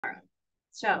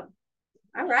So,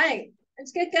 all right,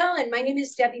 let's get going. My name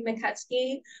is Debbie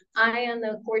McCuskey. I am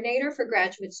the coordinator for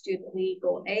Graduate Student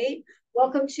Legal Aid.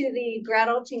 Welcome to the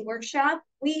GRadulting Workshop.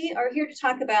 We are here to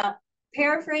talk about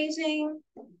paraphrasing,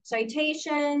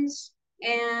 citations,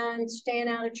 and staying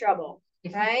out of trouble.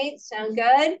 Right? Sound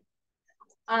good?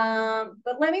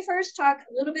 But let me first talk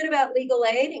a little bit about legal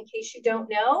aid in case you don't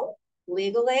know.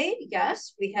 Legal aid,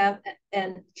 yes, we have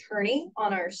an attorney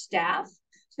on our staff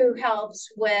who helps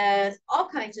with all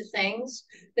kinds of things.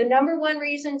 The number one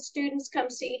reason students come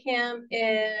see him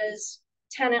is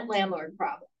tenant-landlord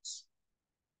problems.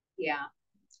 Yeah,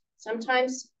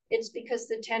 sometimes it's because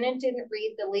the tenant didn't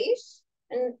read the lease,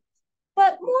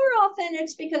 but more often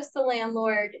it's because the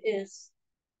landlord is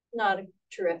not a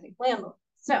terrific landlord.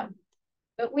 So,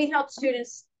 but we help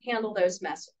students handle those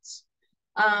messes.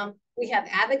 We have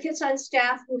advocates on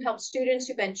staff who help students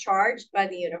who've been charged by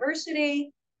the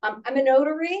university. I'm a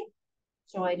notary,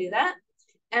 so I do that.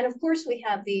 And of course, we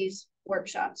have these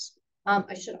workshops.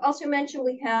 I should also mention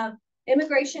we have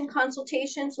immigration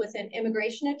consultations with an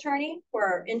immigration attorney for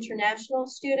our international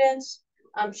students.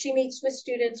 She meets with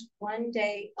students 1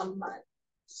 day a month.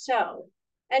 So,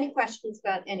 any questions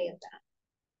about any of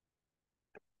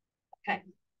that? Okay.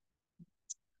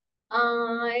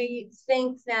 I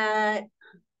think that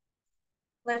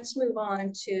let's move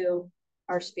on to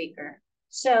our speaker.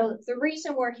 So the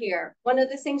reason we're here, one of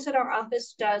the things that our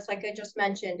office does, like I just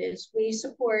mentioned, is we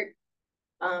support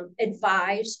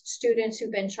advise students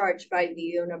who've been charged by the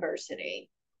university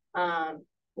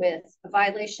with a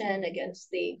violation against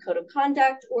the Code of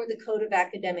Conduct or the Code of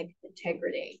Academic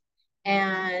Integrity.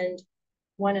 And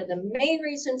one of the main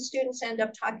reasons students end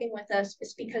up talking with us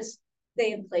is because they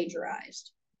have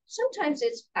plagiarized. Sometimes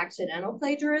it's accidental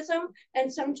plagiarism,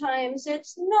 and sometimes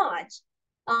it's not.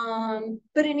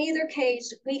 But in either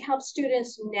case, we help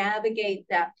students navigate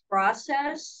that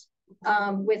process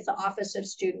with the Office of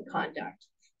Student Conduct.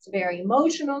 It's a very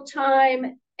emotional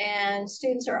time, and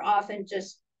students are often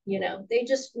just, they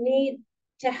just need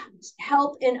to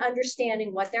help in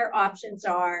understanding what their options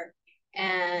are.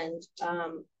 And,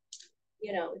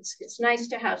 it's nice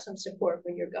to have some support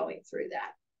when you're going through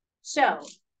that. So,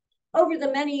 over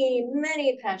the many,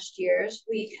 many past years,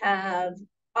 we have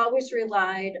always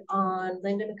relied on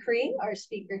Linda Macri, our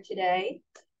speaker today.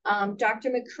 Dr.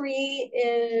 Macri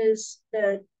is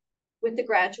with the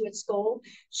graduate school.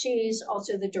 She's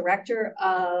also the director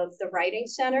of the Writing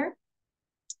Center.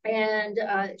 And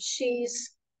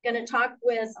she's going to talk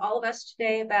with all of us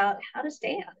today about how to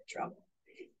stay out of trouble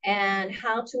and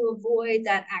how to avoid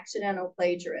that accidental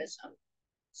plagiarism.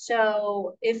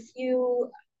 So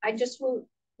I just will,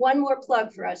 one more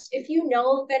plug for us. If you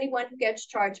know of anyone who gets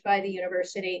charged by the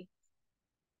university,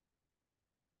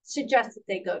 suggest that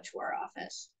they go to our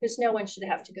office, because no one should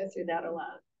have to go through that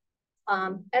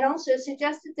alone. And also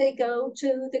suggest that they go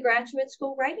to the Graduate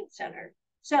School Writing Center.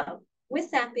 So with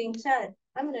that being said,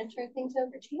 I'm going to turn things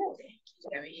over to you.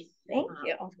 Thank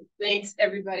you. Thanks,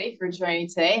 everybody, for joining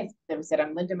today. As I said,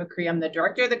 I'm Linda Macri. I'm the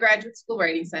director of the Graduate School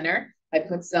Writing Center. I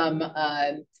put some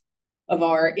of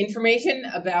our information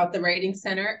about the Writing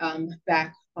Center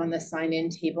back on the sign-in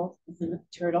table within the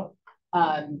turtle.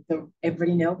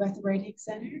 Everybody know about the Writing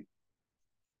Center?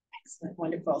 Excellent,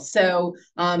 wonderful. So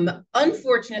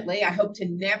unfortunately, I hope to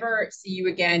never see you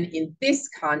again in this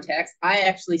context. I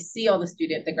actually see all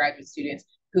the graduate students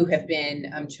who have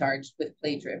been charged with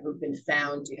plagiarism, who've been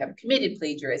found to have committed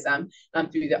plagiarism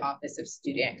through the Office of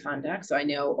Student Conduct. So I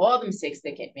know all the mistakes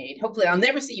that get made. Hopefully I'll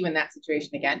never see you in that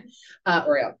situation again,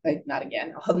 or not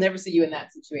again. I'll never see you in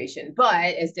that situation.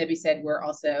 But as Debbie said, we're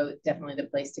also definitely the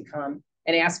place to come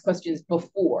and ask questions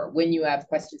before, when you have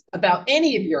questions about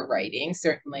any of your writing,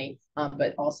 certainly,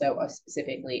 but also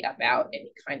specifically about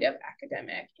any kind of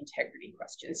academic integrity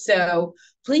questions. So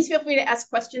please feel free to ask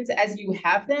questions as you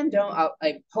have them.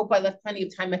 I hope I left plenty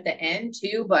of time at the end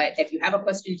too, but if you have a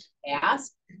question to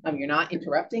ask, you're not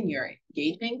interrupting, you're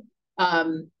engaging.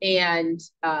 And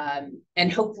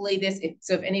hopefully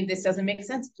if any of this doesn't make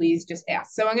sense, please just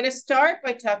ask. So I'm going to start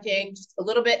by talking just a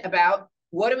little bit about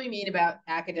what do we mean about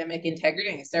academic integrity.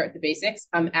 I'm going to start with the basics.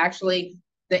 Actually,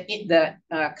 the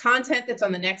content that's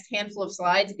on the next handful of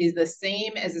slides is the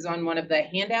same as is on one of the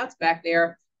handouts back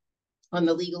there on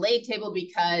the legal aid table,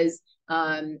 because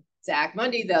Zach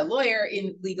Mundy, the lawyer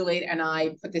in legal aid, and I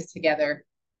put this together.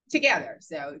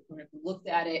 So if you looked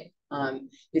at it,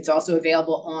 it's also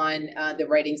available on the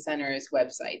Writing Center's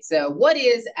website. So what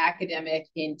is academic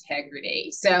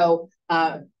integrity? So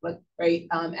as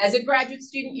a graduate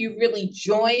student, you've really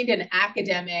joined an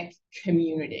academic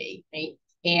community, right?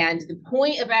 And the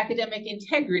point of academic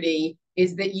integrity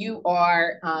is that you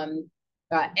are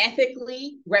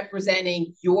ethically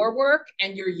representing your work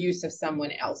and your use of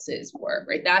someone else's work,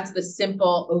 right? That's the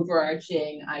simple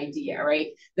overarching idea, right?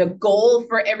 The goal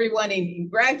for everyone in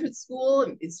graduate school,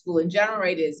 in school in general,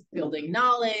 right, is building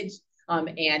knowledge.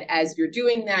 And as you're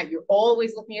doing that, you're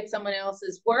always looking at someone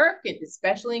else's work, and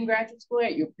especially in graduate school,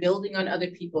 right? You're building on other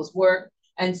people's work.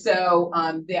 And so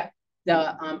the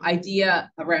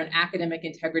idea around academic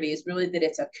integrity is really that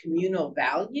it's a communal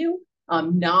value,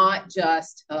 not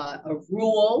just a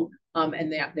rule,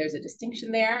 and there's a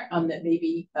distinction there that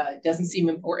maybe doesn't seem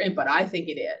important, but I think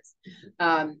it is.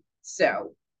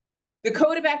 So the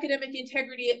Code of Academic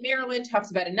Integrity at Maryland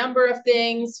talks about a number of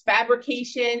things: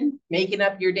 fabrication, making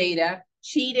up your data;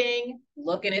 cheating,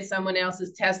 looking at someone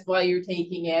else's test while you're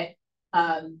taking it;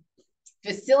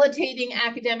 facilitating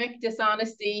academic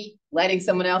dishonesty, letting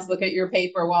someone else look at your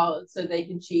paper so they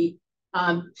can cheat;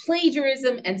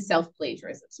 plagiarism and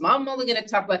self-plagiarism. So I'm only going to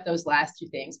talk about those last two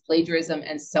things, plagiarism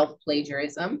and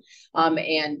self-plagiarism,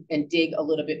 and dig a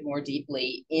little bit more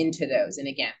deeply into those. And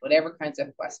again, whatever kinds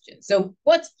of questions. So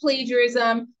what's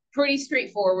plagiarism? Pretty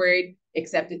straightforward,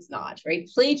 except it's not, right?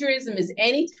 Plagiarism is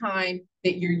any time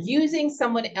that you're using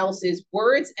someone else's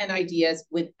words and ideas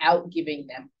without giving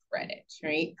them credit,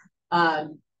 right?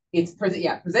 It's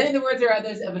presenting the words or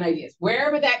others of an idea,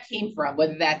 wherever that came from,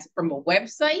 whether that's from a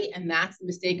website, and that's the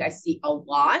mistake I see a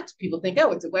lot. People think,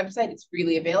 oh, it's a website, it's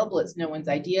freely available, it's no one's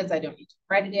ideas, I don't need to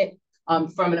credit it.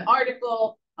 From an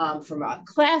article, from a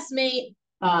classmate,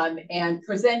 and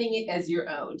presenting it as your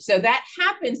own. So that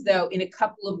happens, though, in a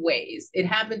couple of ways. It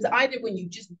happens either when you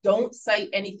just don't cite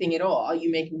anything at all, you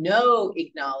make no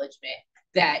acknowledgement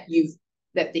that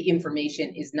the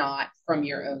information is not from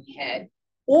your own head.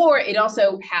 Or it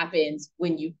also happens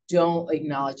when you don't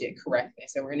acknowledge it correctly.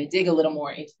 So we're going to dig a little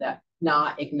more into that,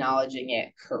 not acknowledging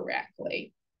it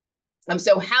correctly.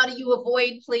 So how do you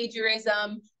avoid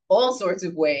plagiarism? All sorts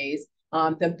of ways.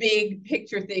 The big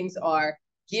picture things are: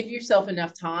 give yourself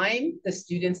enough time. The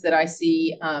students that I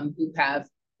see who have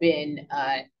been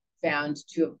found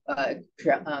to have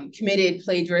committed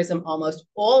plagiarism almost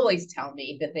always tell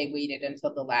me that they waited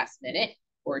until the last minute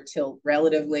or till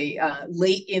relatively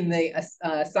late in the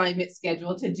assignment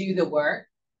schedule to do the work.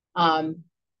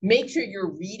 Make sure you're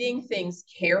reading things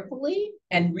carefully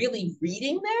and really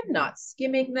reading them, not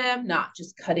skimming them, not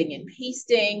just cutting and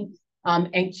pasting,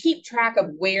 and keep track of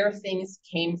where things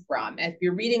came from. If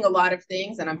you're reading a lot of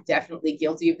things, and I'm definitely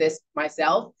guilty of this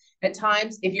myself at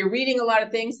times, if you're reading a lot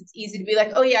of things, it's easy to be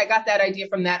like, oh yeah, I got that idea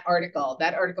from that article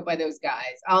by those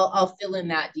guys. I'll fill in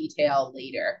that detail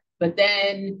later. But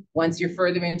then once you're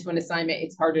further into an assignment,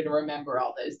 it's harder to remember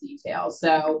all those details.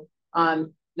 So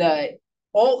the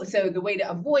way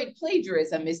to avoid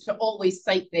plagiarism is to always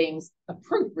cite things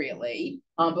appropriately.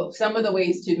 But some of the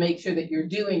ways to make sure that you're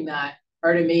doing that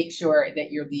are to make sure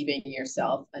that you're leaving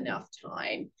yourself enough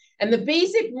time. And the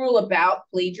basic rule about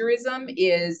plagiarism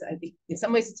is, I think in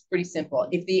some ways it's pretty simple.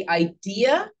 If the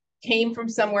idea came from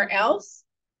somewhere else,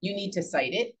 you need to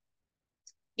cite it.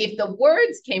 If the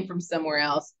words came from somewhere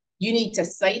else, you need to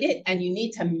cite it, and you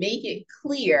need to make it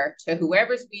clear to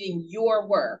whoever's reading your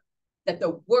work that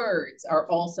the words are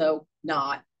also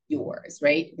not yours,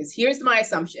 right? Because here's my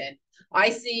assumption. I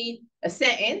see a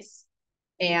sentence,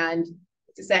 and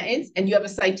it's a sentence, and you have a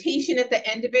citation at the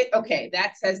end of it. Okay,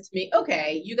 that says to me,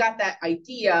 okay, you got that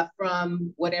idea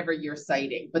from whatever you're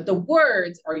citing, but the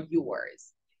words are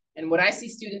yours. And what I see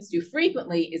students do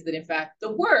frequently is that, in fact,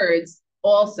 the words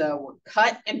also were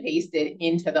cut and pasted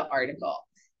into the article.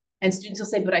 And students will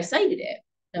say, but I cited it.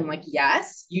 And I'm like,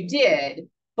 yes, you did,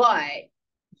 but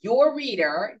your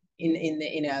reader in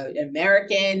an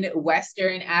American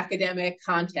Western academic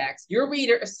context, your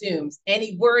reader assumes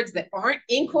any words that aren't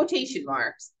in quotation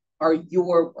marks are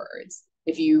your words.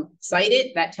 If you cite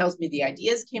it, that tells me the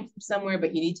ideas came from somewhere,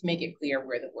 but you need to make it clear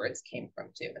where the words came from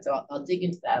too. And so I'll dig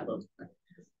into that a little more.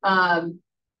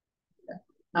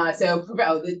 I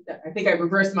think I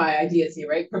reversed my ideas here,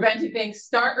 right? Preventive things: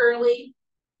 start early.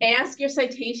 Ask your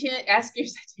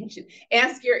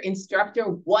instructor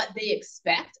what they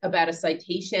expect about a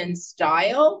citation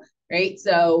style, right?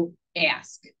 So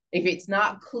ask. If it's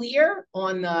not clear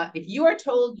if you are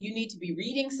told you need to be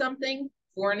reading something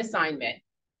for an assignment,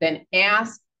 then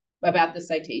ask about the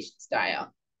citation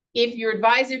style. If your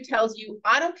advisor tells you,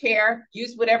 I don't care,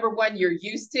 use whatever one you're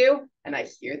used to, and I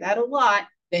hear that a lot,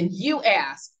 then you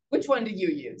ask, which one do you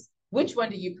use? Which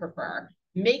one do you prefer?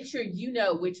 Make sure you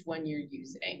know which one you're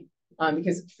using,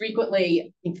 because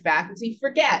frequently faculty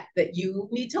forget that you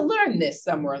need to learn this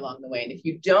somewhere along the way. And if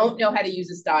you don't know how to use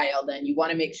a style, then you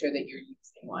want to make sure that you're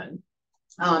using one.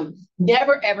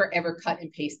 Never, ever, ever cut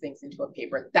and paste things into a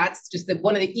paper. That's just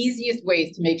one of the easiest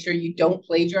ways to make sure you don't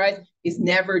plagiarize is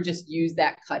never just use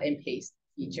that cut and paste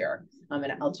feature.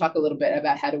 And I'll talk a little bit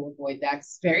about how to avoid that.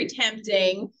 It's very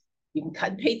tempting. You can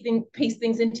cut and paste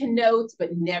things into notes,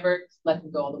 but never let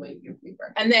them go all the way to your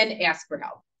paper. And then ask for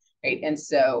help, right? And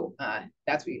so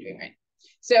that's what you're doing, right?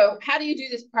 So how do you do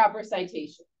this proper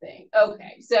citation thing?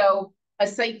 Okay, so a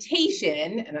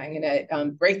citation, and I'm going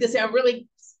to break this down really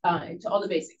to all the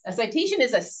basics. A citation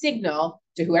is a signal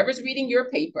to whoever's reading your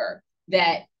paper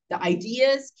that the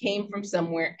ideas came from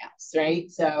somewhere else, right?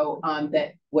 So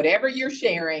that whatever you're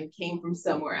sharing came from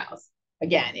somewhere else.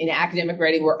 Again, in academic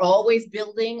writing, we're always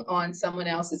building on someone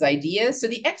else's ideas. So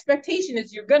the expectation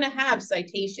is you're going to have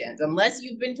citations, unless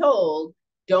you've been told,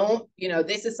 don't,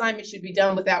 this assignment should be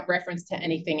done without reference to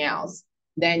anything else.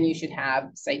 Then you should have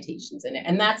citations in it.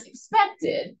 And that's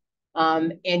expected.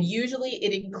 And usually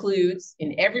it includes,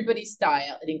 in everybody's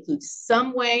style, it includes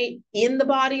some way in the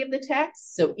body of the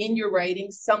text. So in your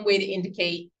writing, some way to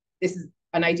indicate this is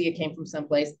an idea came from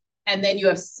someplace. And then you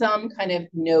have some kind of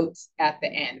notes at the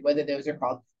end, whether those are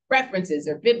called references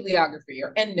or bibliography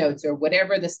or endnotes or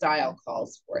whatever the style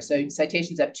calls for. So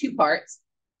citations have two parts,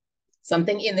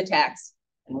 something in the text,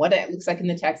 and what it looks like in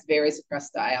the text varies across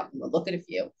style. And we'll look at a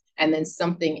few, and then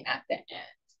something at the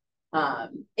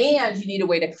end. And you need a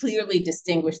way to clearly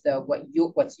distinguish though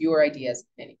what's your ideas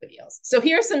and anybody else. So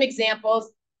here are some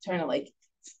examples. I'm trying to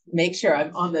make sure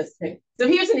I'm on this thing. So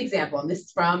here's an example, and this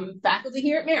is from faculty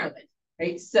here at Maryland,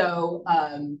 right? So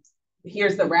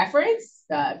here's the reference,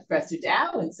 Professor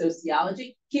Dow in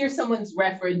sociology. Here's someone's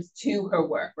reference to her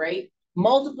work, right?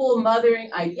 Multiple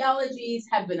mothering ideologies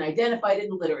have been identified in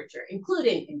the literature,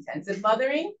 including intensive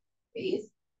mothering,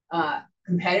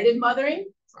 competitive mothering,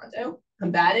 Toronto,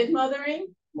 combative mothering,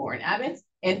 Warren Abbott's,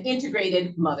 and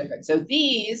integrated motherhood. So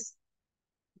these,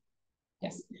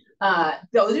 yes,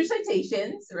 those are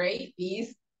citations, right?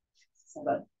 These,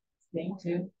 a thing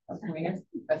too, a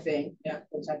thing, yeah,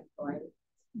 which I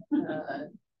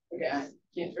okay, I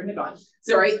can't turn it on.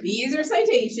 So, right, these are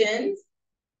citations.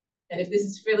 And if this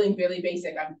is feeling really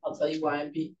basic, I'll tell you why.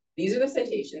 These are the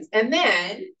citations. And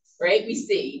then, right, we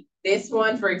see this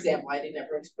one, for example, I didn't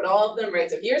ever put all of them,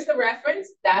 right? So here's the reference.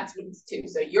 That's what it's to.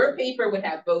 So your paper would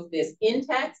have both this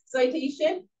in-text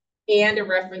citation and a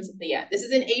reference at the end. This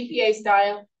is an APA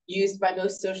style used by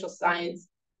most social science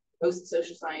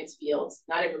fields.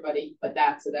 Not everybody, but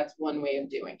that's one way of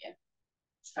doing it.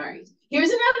 All right. Here's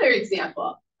another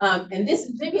example. And this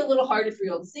is maybe a little harder for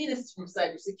you all to see. This is from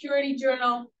Cybersecurity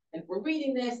Journal. And if we're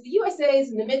reading this, the USA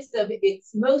is in the midst of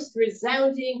its most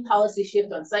resounding policy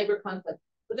shift on cyber conflict,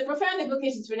 with the profound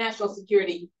implications for national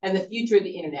security and the future of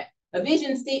the internet. A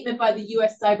vision statement by the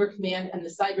U.S. Cyber Command and the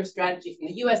cyber strategy from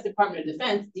the U.S. Department of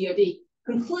Defense, DoD,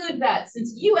 conclude that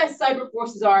since U.S. cyber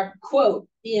forces are, quote,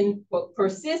 in quote,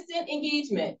 persistent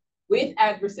engagement with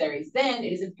adversaries, then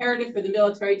it is imperative for the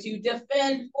military to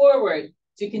defend forward,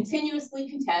 to continuously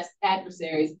contest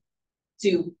adversaries,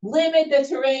 to limit the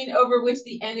terrain over which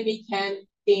the enemy can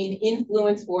gain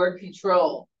influence or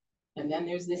control. And then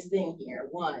there's this thing here,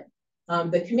 one.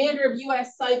 The commander of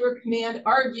U.S. Cyber Command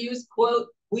argues, quote,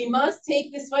 we must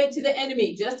take this fight to the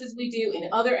enemy, just as we do in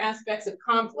other aspects of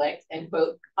conflict, end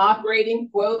quote, operating,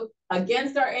 quote,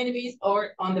 against our enemies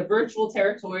or on the virtual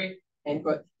territory, end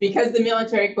quote, because the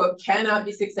military, quote, cannot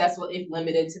be successful if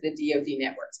limited to the DoD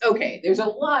networks. Okay, there's a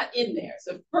lot in there.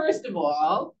 So first of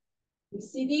all, we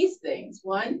see these things,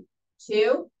 1,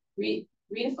 2, 3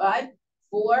 to 5,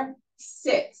 4,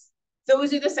 6.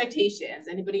 Those are the citations.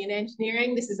 Anybody in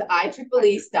engineering? This is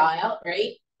IEEE style,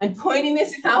 right? I'm pointing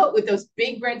this out with those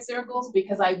big red circles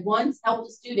because I once helped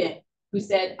a student who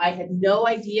said, I had no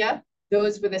idea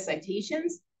those were the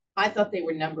citations. I thought they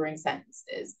were numbering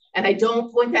sentences. And I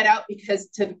don't point that out because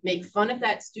to make fun of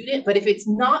that student, but if it's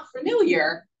not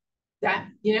familiar, that,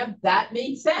 that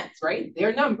makes sense, right?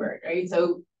 They're numbered, right?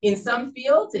 So in some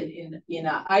fields, in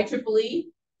IEEE,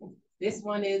 this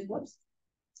one is, whoops,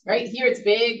 right here it's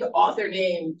big, author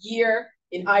name, year.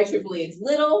 In IEEE, it's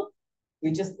little.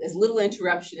 We just as little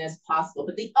interruption as possible.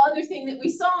 But the other thing that we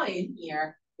saw in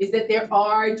here is that there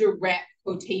are direct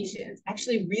quotations.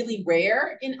 Actually, really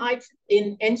rare in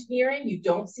engineering. You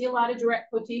don't see a lot of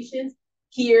direct quotations.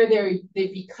 Here, they're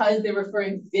because they're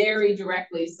referring very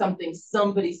directly to something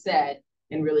somebody said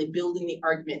and really building the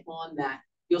argument on that.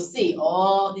 You'll see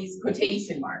all these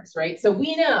quotation marks, right? So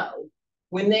we know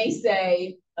when they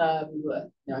say, no,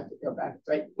 I have to go back,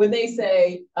 right? When they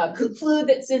say, conclude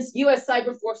that since U.S.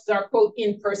 cyber forces are, quote,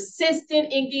 in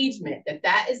persistent engagement,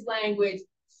 that is language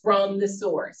from the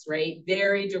source, right?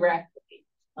 Very directly.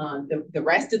 The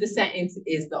rest of the sentence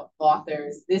is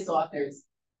this author's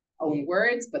own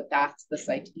words, but that's the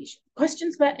citation.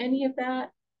 Questions about any of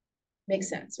that? Makes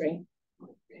sense, right?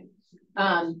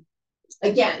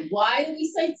 Again, why do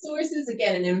we cite sources?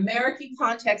 Again, in an American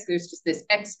context, there's just this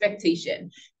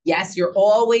expectation. Yes, you're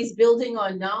always building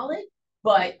on knowledge,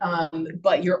 but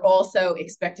you're also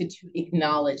expected to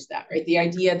acknowledge that, right? The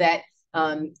idea that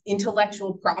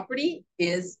intellectual property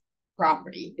is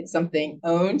property. It's something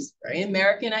owned, very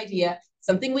American idea,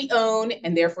 something we own,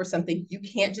 and therefore something you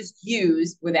can't just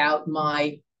use without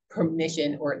my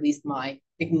permission, or at least my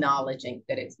acknowledging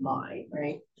that it's mine,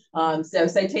 right? So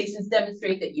citations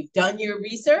demonstrate that you've done your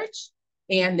research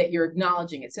and that you're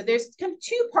acknowledging it. So there's kind of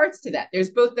two parts to that.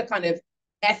 There's both the kind of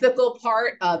ethical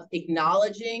part of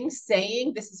acknowledging,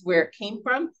 saying this is where it came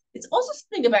from. It's also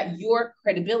something about your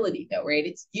credibility, though, right?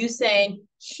 It's you saying,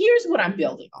 here's what I'm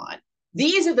building on.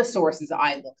 These are the sources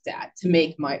I looked at to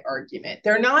make my argument.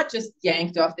 They're not just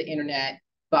yanked off the internet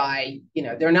by,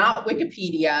 they're not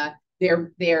Wikipedia.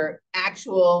 They're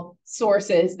actual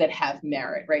sources that have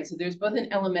merit, right? So there's both an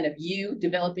element of you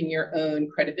developing your own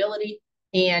credibility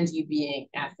and you being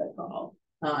ethical,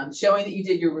 showing that you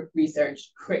did your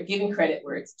research, giving credit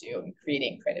where it's due, and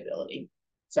creating credibility.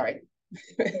 Sorry,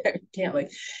 can't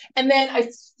like. And then I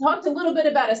talked a little bit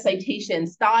about a citation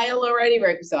style already,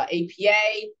 right? We saw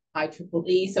APA,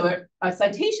 IEEE. So a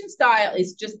citation style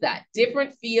is just that.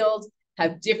 Different fields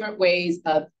have different ways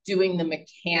of doing the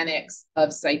mechanics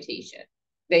of citation.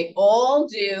 They all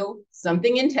do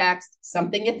something in text,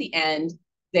 something at the end.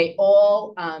 They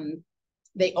all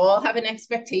have an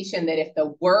expectation that if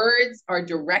the words are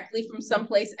directly from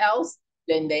someplace else,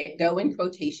 then they go in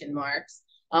quotation marks.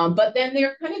 But then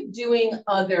they're kind of doing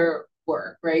other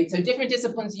work, right? So different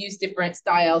disciplines use different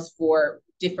styles for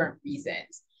different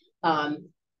reasons.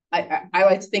 I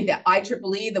like to think that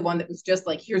IEEE, the one that was just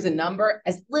like, here's a number,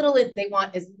 they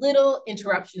want as little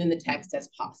interruption in the text as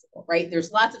possible, right?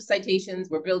 There's lots of citations.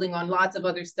 We're building on lots of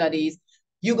other studies.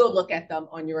 You go look at them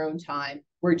on your own time.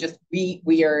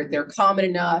 They're common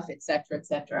enough, et cetera, et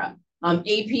cetera.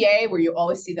 APA, where you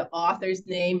always see the author's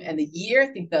name and the year, I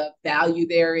think the value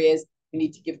there is you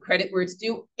need to give credit where it's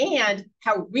due, and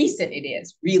how recent it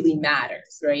is really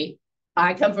matters, right?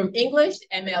 I come from English.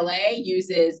 MLA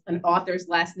uses an author's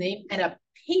last name and a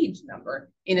page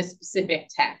number in a specific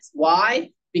text. Why?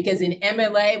 Because in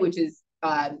MLA, which is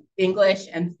English,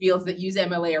 and fields that use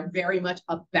MLA are very much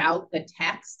about the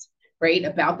text, right?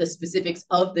 About the specifics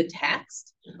of the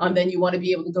text. Then you want to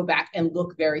be able to go back and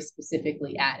look very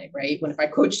specifically at it, right? If I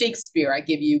quote Shakespeare, I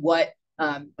give you what,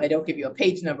 I don't give you a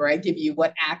page number, I give you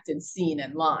what act and scene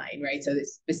and line, right? So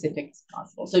it's specific as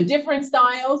possible. So different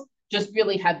styles just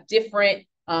really have different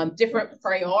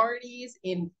priorities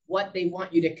in what they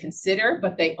want you to consider,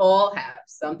 but they all have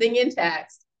something in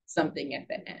text, something at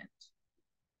the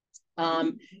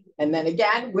end. And then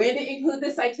again, when to include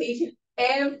the citation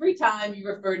every time you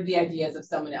refer to the ideas of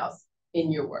someone else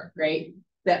in your work, right?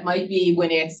 That might be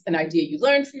when it's an idea you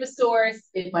learned from a source.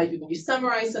 It might be when you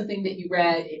summarize something that you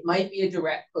read. It might be a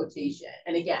direct quotation.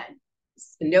 And again,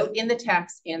 a note in the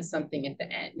text and something at the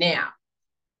end. Now,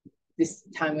 this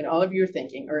time when all of you are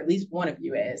thinking, or at least one of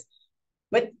you is,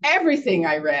 but everything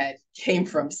I read came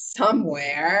from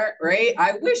somewhere, right?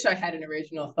 I wish I had an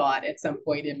original thought at some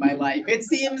point in my life. It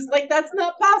seems like that's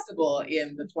not possible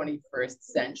in the 21st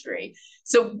century.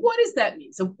 So what does that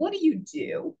mean? So what do you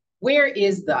do? Where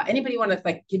is anybody want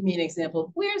to give me an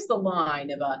example? Where's the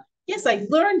line of yes, I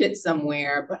learned it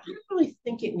somewhere, but I don't really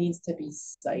think it needs to be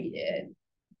cited.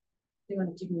 Do you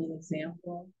want to give me an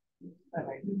example?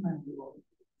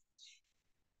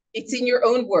 It's in your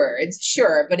own words,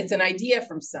 sure, but it's an idea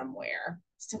from somewhere.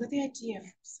 So what the idea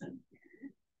from somewhere?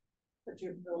 But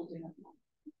you're building.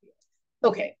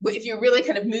 Okay, but if you're really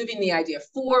kind of moving the idea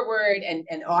forward and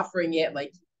offering it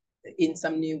in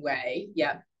some new way,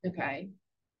 yeah, okay.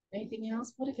 Anything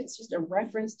else? What if it's just a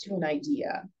reference to an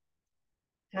idea?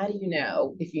 How do you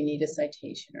know if you need a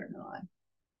citation or not?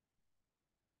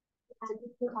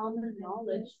 Common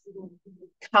knowledge.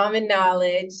 Common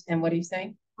knowledge, and what are you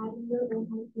saying?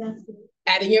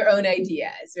 Adding your own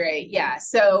ideas, right? Yeah.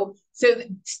 So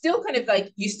still kind of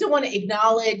you still want to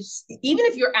acknowledge, even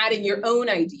if you're adding your own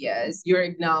ideas, you're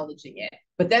acknowledging it.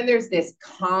 But then there's this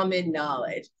common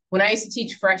knowledge. When I used to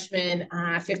teach freshmen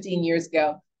 15 years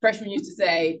ago, freshmen used to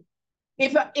say,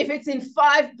 if it's in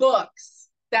 5 books,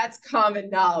 that's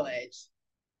common knowledge.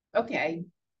 Okay.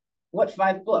 What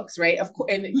 5 books, right? Of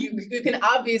course, and you can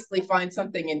obviously find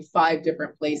something in 5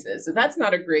 different places. So that's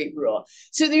not a great rule.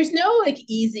 So there's no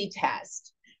easy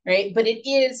test, right? But it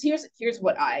is, here's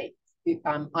what I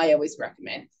always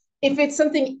recommend. If it's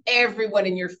something everyone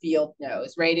in your field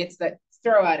knows, right? It's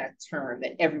throw out a term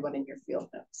that everyone in your field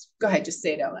knows. Go ahead, just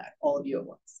say it out loud, all of you at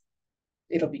once.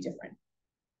 it'll be different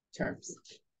terms.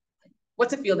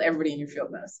 What's a field everybody in your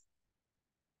field knows?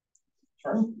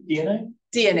 DNA.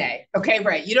 DNA. Okay,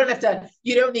 right. You don't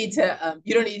need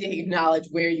to acknowledge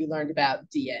where you learned about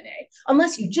DNA,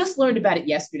 unless you just learned about it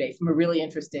yesterday from a really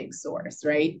interesting source,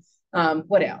 right?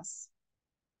 What else?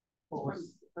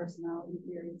 Personality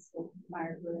theories.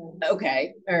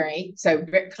 Okay, all right. So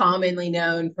commonly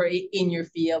known for in your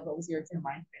field. What was your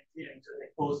example? So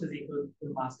like force is equal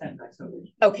to mass times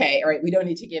acceleration. Okay, all right. We don't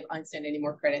need to give Einstein any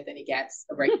more credit than he gets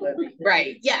regularly.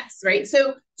 Right. Yes. Right.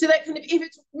 So that kind of, if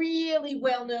it's really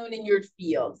well known in your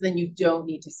field, then you don't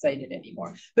need to cite it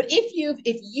anymore. But if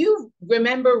you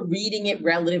remember reading it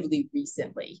relatively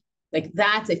recently, like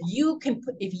that's if you can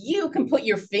put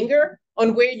your finger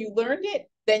on where you learned it,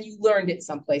 then you learned it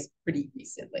someplace pretty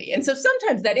recently. And so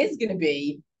sometimes that is going to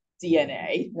be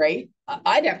DNA, right?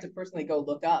 I'd have to personally go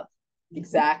look up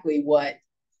exactly what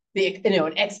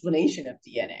an explanation of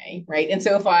DNA, right? And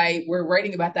so if I were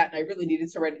writing about that and I really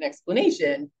needed to write an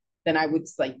explanation, then I would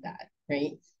cite that,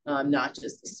 right? Not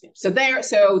just assume. So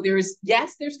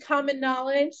there's common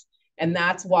knowledge, and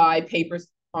that's why papers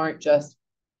aren't just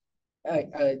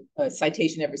a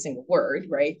citation every single word,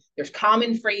 right? There's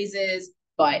common phrases,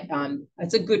 but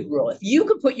that's a good rule. If you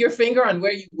can put your finger on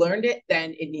where you learned it,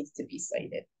 then it needs to be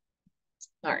cited.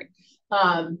 All right.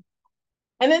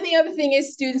 And then the other thing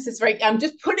is, students, it's right, I'm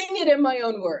just putting it in my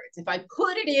own words. If I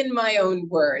put it in my own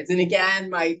words, and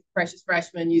again, my precious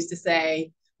freshmen used to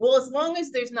say, well, as long as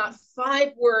there's not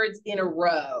 5 words in a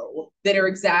row that are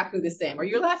exactly the same, or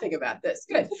you're laughing about this,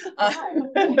 good,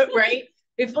 right?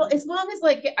 As long as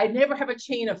like I never have a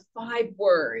chain of 5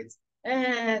 words,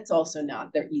 it's also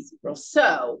not their easy rule.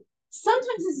 So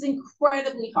sometimes this is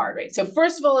incredibly hard, right? So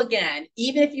first of all, again,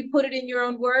 even if you put it in your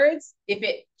own words, if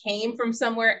it came from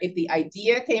somewhere, if the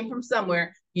idea came from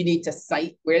somewhere, you need to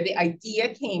cite where the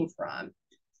idea came from.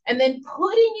 And then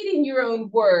putting it in your own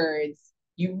words,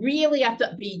 you really have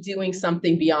to be doing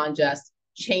something beyond just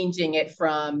changing it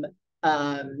from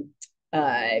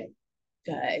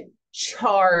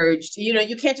charged.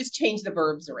 You can't just change the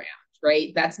verbs around,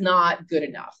 right? That's not good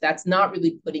enough. That's not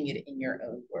really putting it in your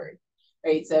own words.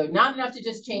 Right, so not enough to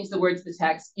just change the words of the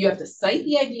text. You have to cite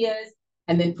the ideas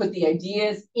and then put the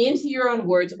ideas into your own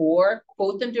words or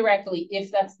quote them directly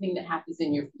if that's something that happens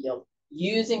in your field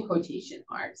using quotation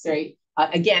marks, right?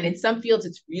 Again, in some fields,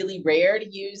 it's really rare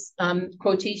to use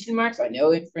quotation marks. I know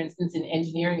it, for instance, in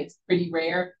engineering, it's pretty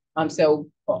rare. So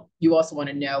you also want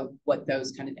to know what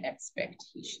those kind of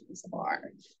expectations are.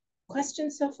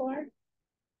 Questions so far?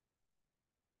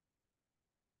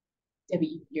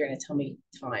 Debbie, you're going to tell me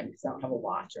time because I don't have a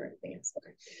watch or anything else.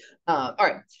 Okay. All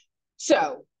right.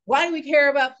 So why do we care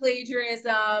about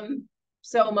plagiarism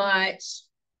so much?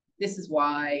 This is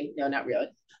why. No, not really.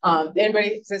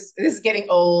 Anybody? This is getting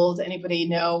old. Anybody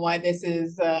know why this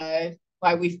is?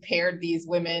 Why we've paired these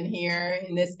women here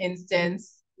in this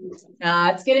instance?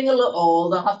 It's getting a little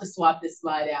old. I'll have to swap this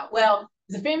slide out. Well,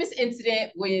 there's a famous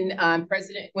incident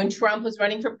when Trump was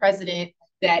running for president,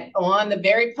 that on the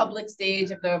very public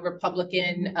stage of the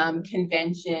Republican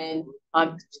convention,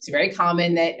 it's very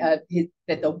common that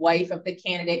that the wife of the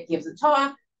candidate gives a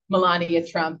talk. Melania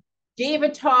Trump gave a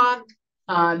talk,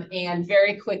 and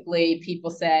very quickly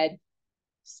people said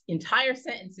entire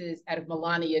sentences out of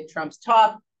Melania Trump's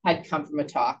talk had come from a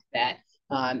talk that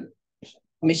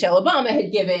Michelle Obama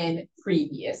had given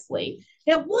previously.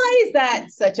 Now, why is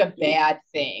that such a bad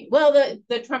thing? Well,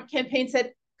 the Trump campaign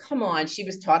said, come on, she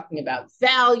was talking about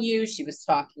values. She was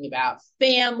talking about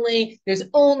family. There's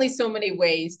only so many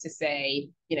ways to say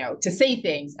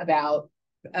things about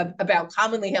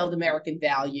commonly held American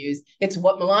values. It's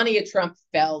what Melania Trump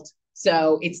felt.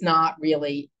 So it's not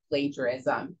really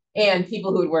plagiarism. And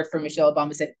people who had worked for Michelle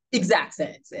Obama said exact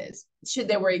sentences.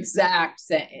 There were exact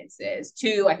sentences.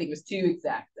 I think it was 2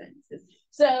 exact sentences.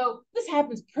 So this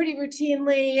happens pretty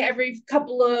routinely every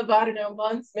couple of,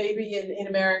 months, maybe in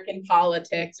American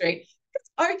politics, right? Because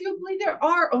arguably there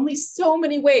are only so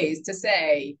many ways to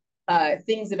say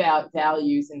things about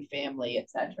values and family, et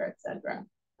cetera, et cetera.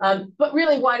 But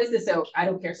really, why does this? So I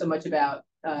don't care so much about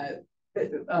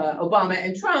Obama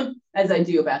and Trump as I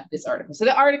do about this article. So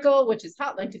the article, which is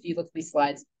hot linked if you look at these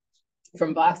slides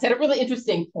from Box, had a really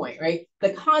interesting point, right?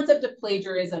 The concept of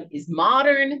plagiarism is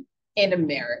modern and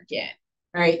American.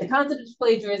 Right, the concept of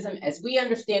plagiarism, as we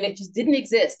understand it, just didn't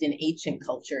exist in ancient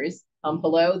cultures.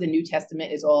 Below, the New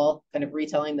Testament is all kind of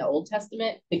retelling the Old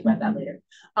Testament. Think about that later.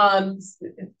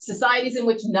 Societies in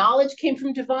which knowledge came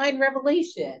from divine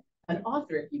revelation, an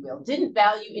author, if you will, didn't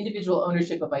value individual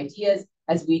ownership of ideas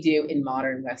as we do in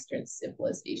modern Western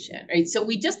civilization. Right, so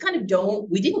we just kind of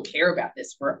we didn't care about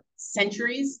this for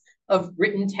centuries of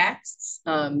written texts.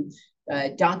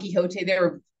 Don Quixote.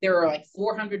 There are like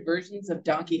 400 versions of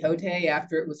Don Quixote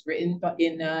after it was written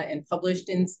in and published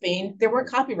in Spain. There were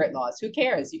copyright laws. Who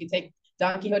cares? You can take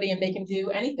Don Quixote and make him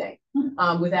do anything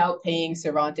without paying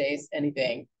Cervantes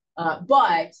anything.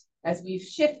 But as we've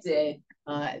shifted,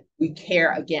 we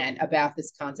care again about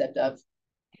this concept of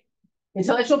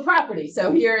intellectual property.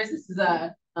 So this is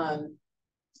an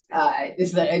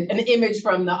image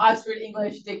from the Oxford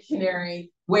English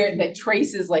Dictionary that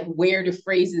traces like where do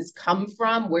phrases come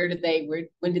from, when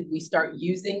did we start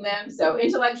using them? So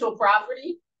intellectual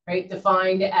property, right,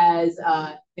 defined as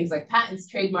things like patents,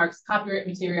 trademarks, copyright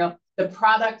material, the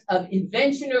product of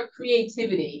invention or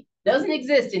creativity, doesn't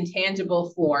exist in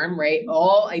tangible form, right?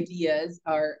 All ideas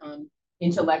are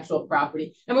intellectual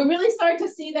property. And we really start to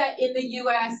see that in the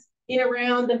US in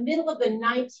around the middle of the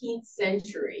 19th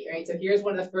century, right? So here's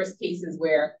one of the first cases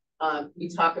where we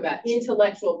talk about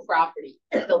intellectual property,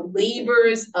 the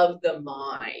labors of the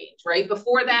mind, right?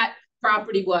 Before that,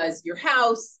 property was your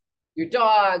house, your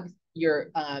dog,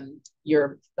 your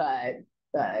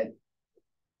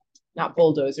not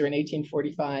bulldozer in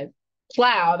 1845,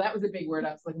 plow, that was a big word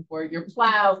I was looking for, your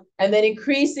plow. And then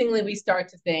increasingly we start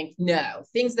to think, no,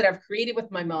 things that I've created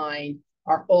with my mind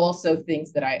are also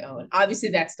things that I own. Obviously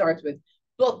that starts with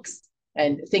books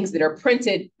and things that are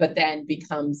printed, but then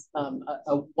becomes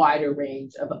a wider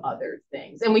range of other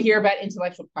things. And we hear about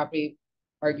intellectual property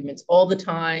arguments all the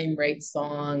time, right?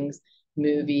 Songs,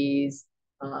 movies,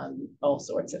 all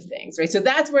sorts of things, right? So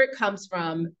that's where it comes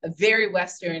from, a very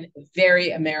Western,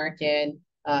 very American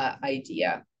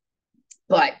idea.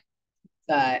 But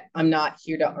I'm not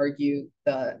here to argue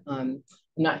the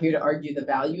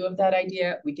value of that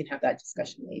idea. We can have that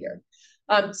discussion later.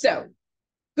 So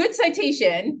good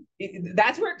citation,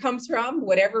 that's where it comes from,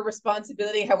 whatever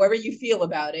responsibility, however you feel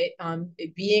about it.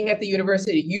 Being at the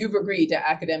university, you've agreed to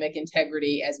academic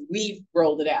integrity as we've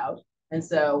rolled it out. And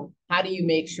so how do you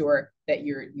make sure that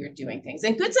you're doing things?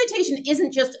 And good citation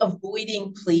isn't just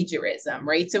avoiding plagiarism,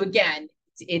 right? So again,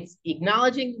 it's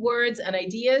acknowledging words and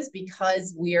ideas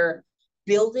because we're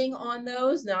building on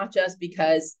those, not just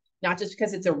because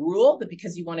it's a rule, but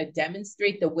because you want to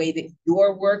demonstrate the way that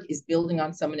your work is building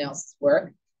on someone else's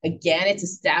work. Again, it's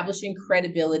establishing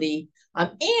credibility,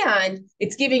 and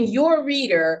it's giving your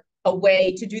reader a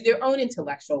way to do their own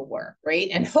intellectual work, right?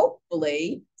 And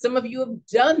hopefully some of you have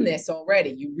done this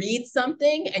already. You read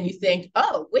something and you think,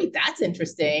 oh, wait, that's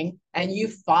interesting. And you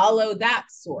follow that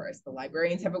source. The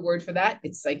librarians have a word for that.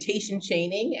 It's citation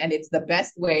chaining, and it's the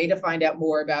best way to find out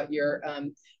more about your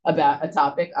about a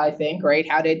topic, I think, right?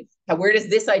 Where does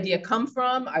this idea come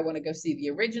from? I want to go see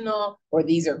the original, or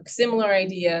these are similar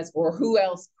ideas, or who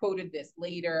else quoted this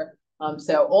later.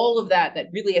 So all of that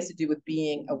really has to do with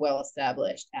being a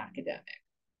well-established academic.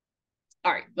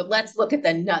 All right, but let's look at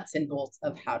the nuts and bolts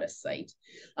of how to cite.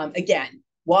 Again,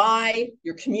 why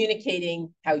you're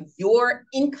communicating, how you're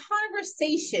in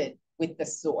conversation with the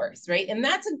source, right? And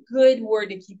that's a good word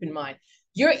to keep in mind.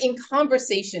 You're in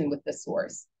conversation with the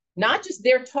source, not just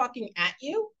they're talking at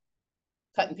you,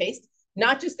 cut and paste,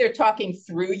 not just they're talking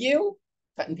through you,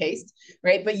 cut and paste,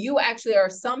 right? But you actually are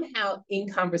somehow in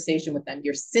conversation with them.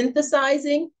 You're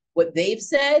synthesizing what they've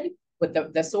said, what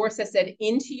the source has said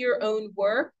into your own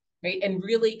work, right? And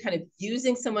really kind of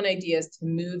using someone's ideas to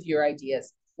move your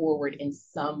ideas forward in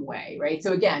some way, right?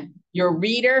 So again, your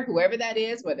reader, whoever that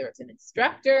is, whether it's an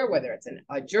instructor, whether it's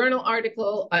a journal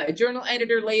article, a journal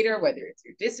editor later, whether it's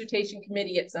your dissertation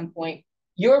committee at some point,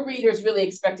 your readers really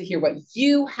expect to hear what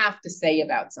you have to say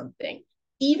about something.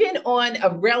 Even on a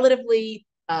relatively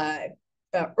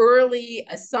early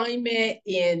assignment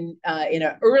in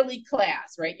an early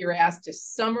class, right? You're asked to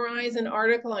summarize an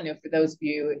article. I know for those of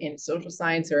you in social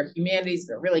science or humanities,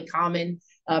 they're really common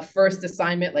first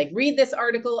assignment, like read this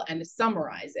article and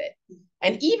summarize it.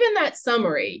 And even that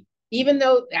summary, even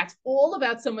though that's all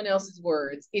about someone else's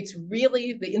words, it's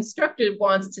really the instructor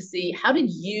wants to see, how did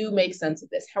you make sense of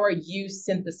this? How are you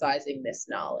synthesizing this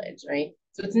knowledge, right?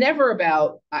 So it's never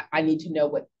about, I need to know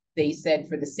what they said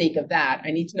for the sake of that.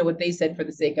 I need to know what they said for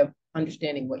the sake of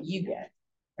understanding what you get,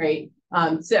 right?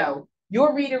 So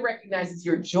your reader recognizes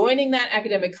you're joining that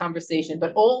academic conversation,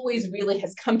 but always really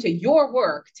has come to your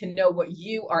work to know what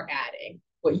you are adding,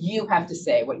 what you have to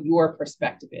say, what your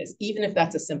perspective is, even if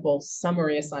that's a simple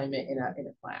summary assignment in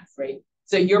a class, right?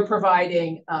 So you're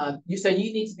providing, so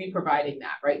you need to be providing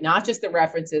that, right? Not just the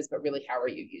references, but really how are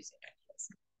you using ideas?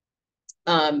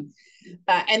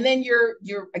 And then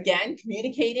you're again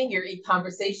communicating, you're in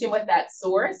conversation with that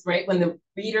source, right? When the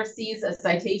reader sees a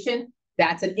citation,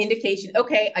 that's an indication,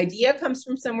 okay, idea comes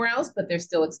from somewhere else, but they're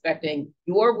still expecting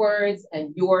your words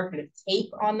and your kind of take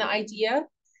on the idea,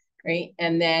 right?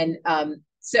 And then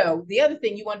So the other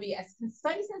thing, you want to be as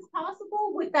concise as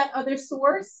possible with that other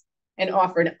source and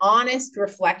offer an honest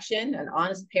reflection, an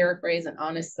honest paraphrase, an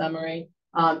honest summary,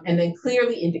 and then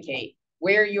clearly indicate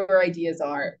where your ideas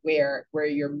are, where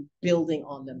you're building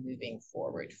on them, moving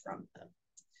forward from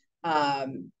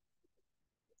them.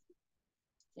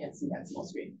 Can't see that small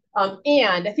screen.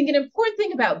 And I think an important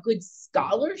thing about good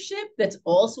scholarship that's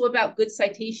also about good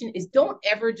citation is don't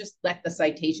ever just let the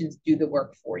citations do the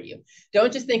work for you.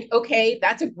 Don't just think, okay,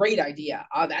 that's a great idea.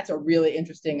 That's a really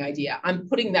interesting idea. I'm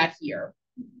putting that here.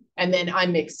 And then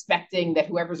I'm expecting that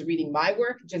whoever's reading my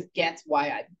work just gets why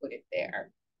I put it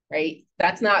there, right?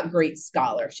 That's not great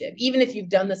scholarship. Even if you've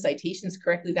done the citations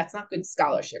correctly, that's not good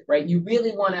scholarship, right? You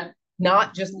really want to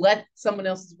not just let someone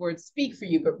else's words speak for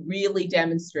you, but really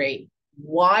demonstrate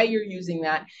why you're using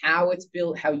that, how it's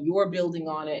built, how you're building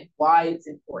on it, why it's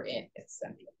important,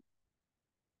 etc.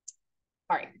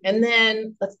 All right, and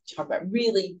then let's talk about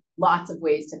really lots of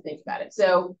ways to think about it.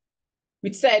 So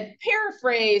we said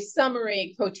paraphrase,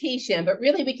 summary, quotation, but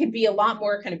really we could be a lot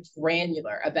more kind of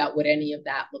granular about what any of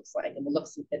that looks like. And we'll look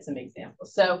at some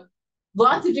examples. So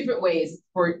lots of different ways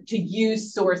to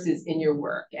use sources in your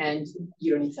work. And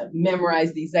you don't need to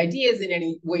memorize these ideas in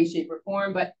any way, shape, or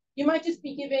form, but you might just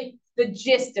be giving the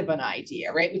gist of an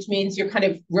idea, right? Which means you're kind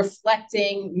of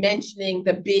reflecting, mentioning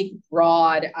the big,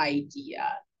 broad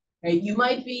idea, right? You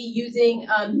might be using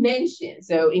mention,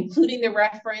 so including the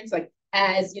reference, like,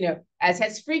 as you know, as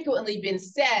has frequently been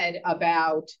said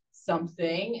about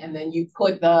something, and then you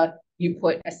put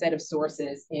a set of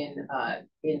sources in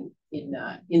the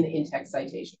in-text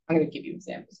citation. I'm going to give you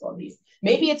examples of all these.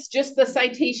 Maybe it's just the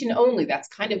citation only. That's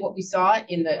kind of what we saw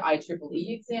in the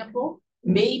IEEE example.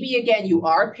 Maybe again, you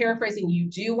are paraphrasing. You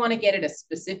do want to get at a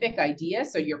specific idea,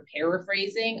 so you're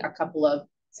paraphrasing a couple of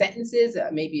sentences,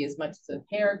 maybe as much as a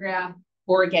paragraph.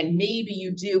 Or again, maybe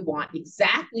you do want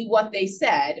exactly what they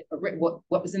said, what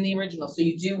was in the original. So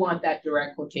you do want that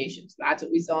direct quotation. So that's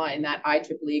what we saw in that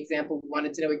IEEE example. We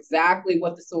wanted to know exactly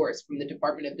what the source from the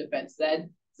Department of Defense said.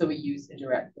 So we used a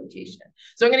direct quotation.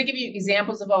 So I'm going to give you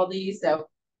examples of all these. So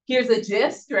here's the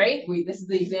gist, right? This is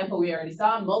the example we already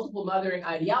saw. Multiple mothering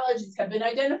ideologies have been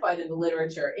identified in the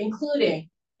literature, including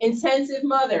intensive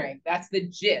mothering. That's the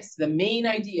gist, the main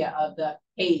idea of the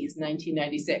Hayes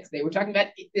 1996. They were talking about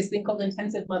this thing called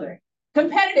intensive mothering.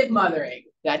 Competitive mothering.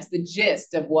 That's the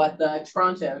gist of what the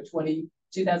Toronto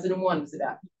 2001 was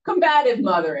about. Combative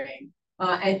mothering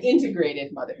and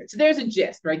integrated motherhood. So there's a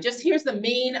gist, right? Just here's the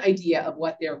main idea of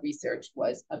what their research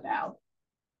was about.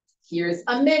 Here's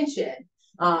a mention.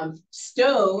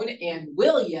 Stone and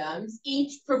Williams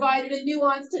each provided a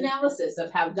nuanced analysis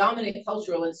of how dominant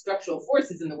cultural and structural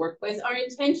forces in the workplace are in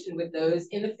tension with those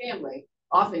in the family,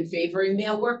 often favoring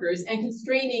male workers and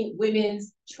constraining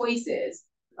women's choices.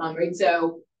 Right,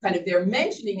 so kind of they're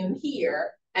mentioning them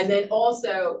here, and then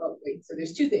also, oh wait, so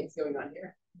there's two things going on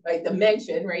here, right? The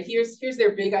mention, right? Here's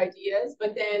their big ideas,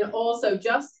 but then also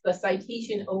just the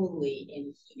citation only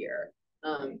in here.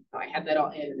 Oh, I had that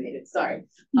all animated, sorry.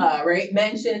 Right,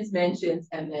 mentions,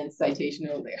 and then citation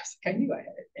only. I knew I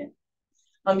had it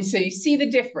in. So you see the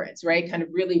difference, right? Kind of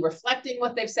really reflecting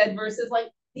what they've said versus like,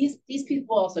 these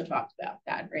people also talked about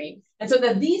that, right? And so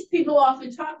that these people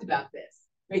often talked about this,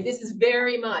 right? This is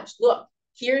very much, look,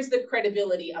 here's the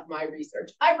credibility of my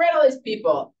research. I read all these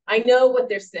people. I know what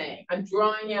they're saying. I'm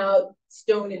drawing out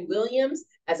Stone and Williams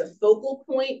as a focal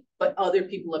point, but other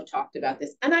people have talked about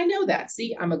this. And I know that.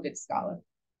 See, I'm a good scholar.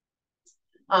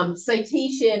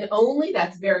 Citation only,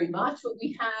 that's very much what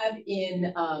we have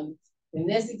in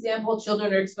this example.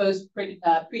 Children are exposed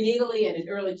prenatally and in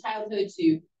early childhood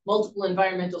to multiple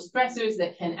environmental stressors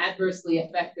that can adversely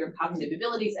affect their cognitive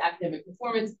abilities, academic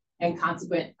performance, and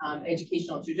consequent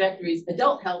educational trajectories,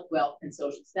 adult health, wealth, and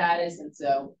social status. And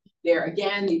so there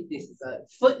again, this is a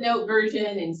footnote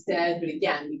version instead, but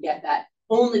again, we get that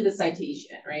only the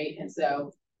citation, right? And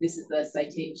so this is the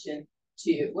citation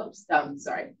to, whoops,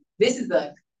 sorry. This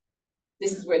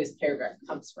is where this paragraph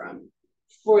comes from.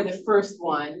 For the first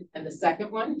one and the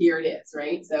second one, here it is,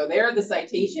 right? So there are the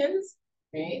citations,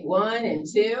 right? 1 and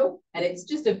 2, and it's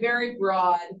just a very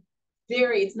broad,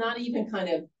 it's not even kind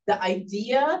of the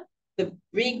idea, the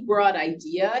big broad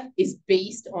idea is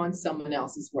based on someone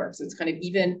else's work. So it's kind of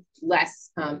even less,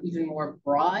 even more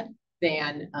broad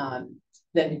than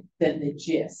the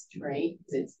gist, right?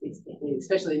 It's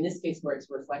especially in this case where it's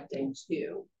reflecting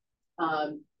two.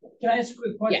 Can I ask a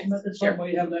quick question about this? Sure. While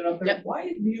you have that up there? Yep. Why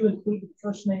did you include the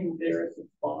first name there at the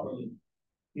bottom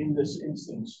in this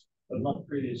instance, but not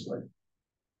previously?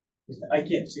 I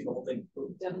can't see the whole thing.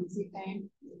 Devin C. Payne.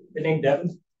 The name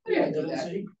Devin? Yeah, I do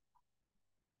that.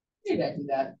 Maybe I do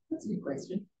that. That's a good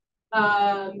question.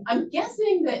 I'm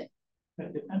guessing that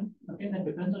That depends. Okay, that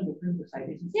depends on different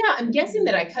citations. Yeah, I'm guessing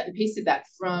that I cut and pasted that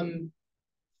from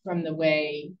the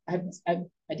way I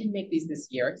didn't make these this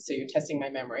year, so you're testing my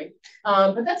memory.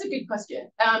 But that's a good question.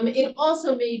 It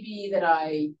also may be that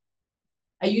I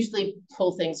usually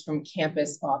pull things from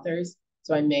campus authors,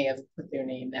 so I may have put their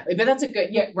name that way. But that's a good,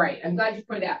 yeah, right. I'm glad you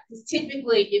pointed out, because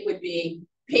typically it would be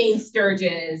Payne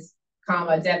Sturgis,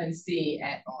 comma, Devon C.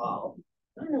 et al.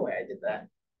 I don't know why I did that.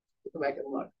 Go back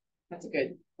and look. That's a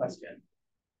good question.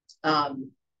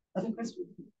 Other questions?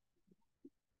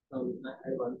 I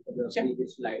had one for the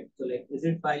previous slide. So, like, is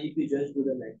it fine if you just do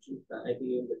the mentions? I think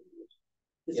in the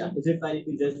yeah, is it fine if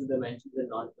you just do the mentions and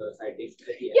not the citations?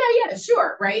 Yeah,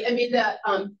 sure, right. I mean,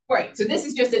 right. So this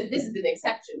is an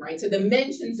exception, right? So the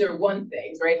mentions are one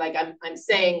thing, right? Like I'm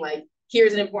saying, like,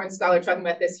 here's an important scholar talking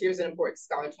about this. Here's an important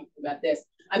scholar talking about this.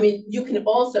 I mean, you can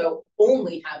also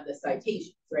only have the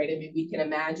citations, right? I mean, we can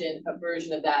imagine a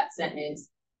version of that sentence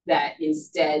that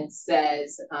instead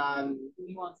says,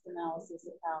 nuanced analysis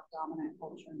of how dominant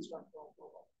culture and structural.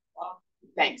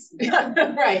 Thanks.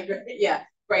 right, yeah,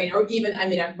 right. Or even, I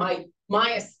mean,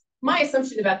 my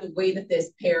assumption about the way that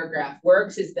this paragraph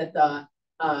works is that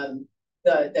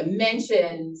the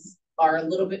mentions are a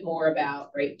little bit more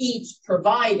about, right, each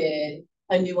provided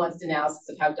a nuanced analysis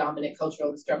of how dominant cultural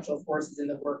and structural forces in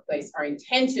the workplace are in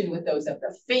tension with those of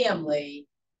the family,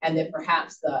 and that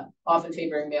perhaps the often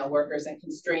favoring male workers and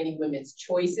constraining women's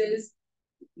choices,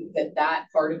 that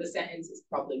part of the sentence is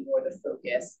probably more the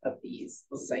focus of these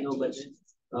citations.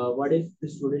 No, what if the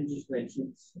student just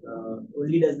mentions,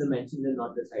 only does the mentions and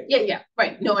not the citation? Yeah,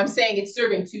 right. No, I'm saying it's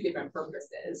serving two different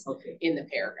purposes in the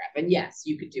paragraph. And yes,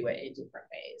 you could do it in different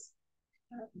ways.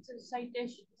 So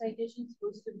citation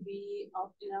supposed to be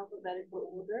in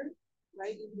alphabetical order,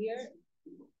 right in here?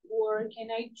 Or can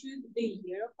I choose the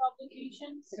year of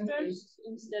publication first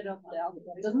instead of the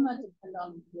alphabet? Doesn't that depend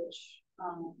on which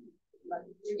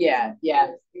yeah.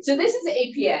 So this is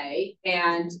the APA,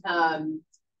 and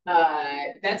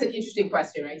that's an interesting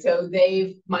question, right? So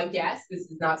my guess, this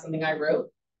is not something I wrote,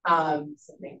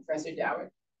 something Professor Dower.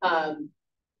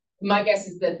 My guess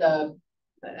is that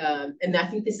and I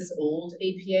think this is old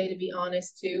APA, to be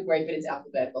honest, too, right? But it's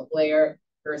alphabetical. Blair,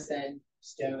 Gerson,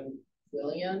 Stone,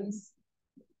 Williams.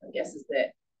 My guess is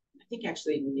that I think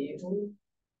actually new.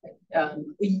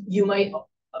 You might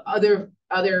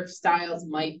other styles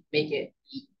might make it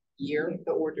year,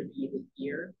 the order be the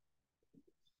year.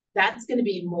 That's going to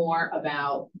be more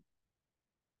about.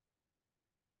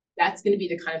 That's going to be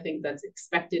the kind of thing that's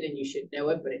expected and you should know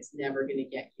it, but it's never going to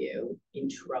get you in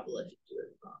trouble if you do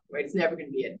it wrong, right? It's never going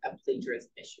to be a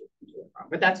plagiarism issue if you do it wrong.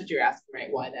 But that's what you're asking,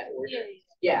 right? Why that order?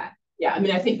 Yeah. I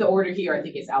mean, I think the order here, I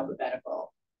think it's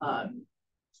alphabetical.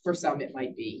 For some, it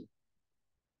might be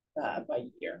by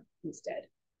year instead.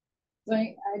 So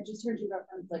I just heard you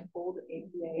reference like old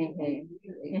APA and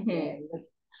new APA. Like,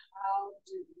 how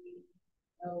do we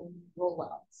know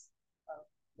rollouts?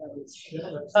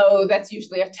 Oh, that's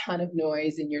usually a ton of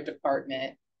noise in your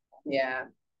department. Yeah,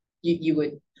 you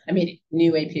would. I mean,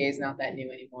 new APA is not that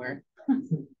new anymore.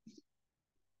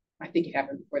 I think it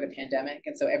happened before the pandemic,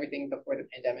 and so everything before the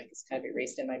pandemic is kind of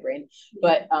erased in my brain.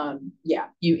 But yeah,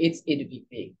 it'd be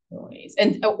big noise,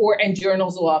 and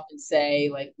journals will often say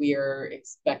like we are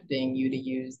expecting you to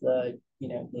use the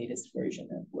latest version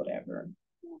of whatever.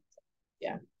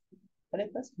 Yeah. Other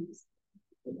questions?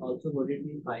 And also, would it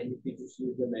be fine if you just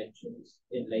use the mentions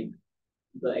in like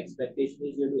the expectation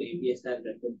is you do APA style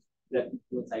reference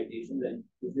to citations, and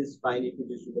is this fine if you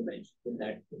just do the mentions in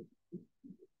that way?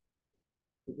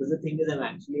 Because the thing is, I'm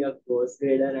actually a first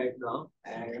grader right now,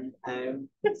 and I'm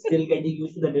still getting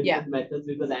used to the different methods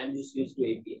because I'm just used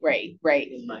to APA.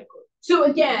 Right. In my code. So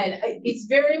again, it's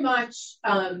very much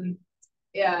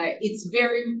it's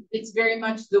very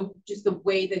much just the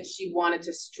way that she wanted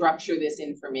to structure this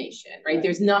information, right?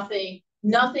 There's nothing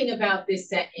about this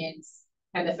sentence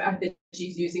and the fact that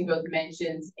she's using both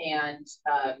mentions and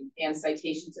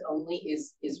citations only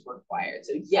is required.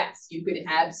 So yes, you could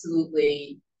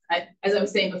absolutely, as I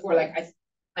was saying before, like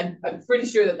I'm pretty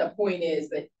sure that the point is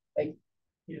that like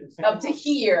up to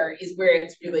here is where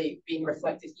it's really being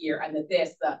reflected here, and that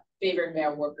the favoring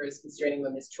male workers constraining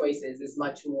women's choices is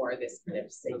much more this kind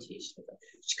of citation.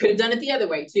 She could have done it the other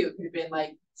way too. It could have been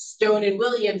like Stone and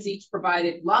Williams each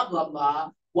provided blah blah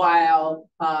blah, while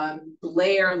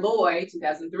Blair Lloyd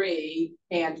 2003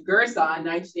 and Gerson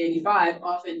 1985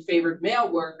 often favored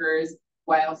male workers,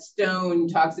 while Stone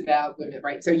talks about women,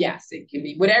 right? So yes, it can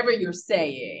be whatever you're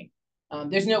saying.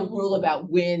 There's no rule about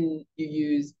when you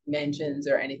use mentions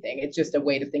or anything. It's just a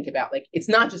way to think about, like, it's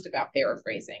not just about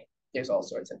paraphrasing. There's all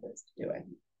sorts of ways to do it.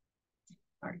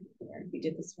 All right, we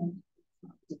did this one.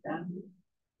 Did that.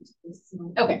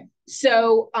 Okay,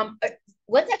 so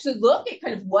let's actually look at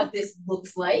kind of what this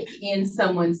looks like in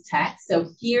someone's text. So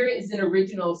here is an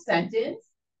original sentence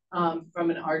from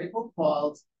an article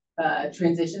called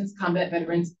Transitions Combat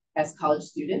Veterans as College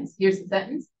Students. Here's the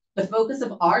sentence. The focus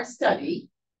of our study,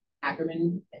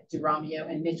 Ackerman,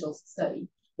 DeRamio, and Mitchell's study,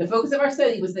 the focus of our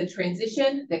study was the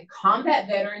transition that combat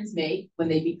veterans make when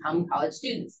they become college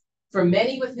students. For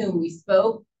many with whom we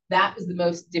spoke, that was the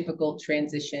most difficult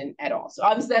transition at all. So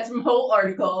obviously that's from a whole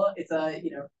article. It's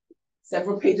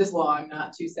several pages long,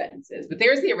 not 2 sentences, but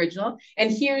there's the original. And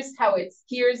here's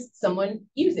someone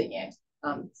using it.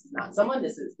 This is not someone,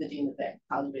 this is the Dean of the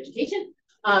College of Education.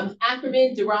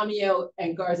 Ackerman, DeRamio,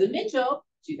 and Garza Mitchell,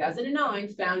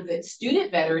 2009, found that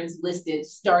student veterans listed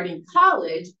starting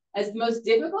college as the most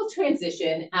difficult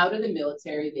transition out of the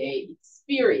military they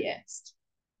experienced.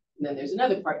 And then there's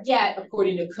another part. Yet,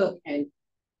 according to Cook and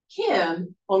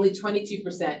Kim, only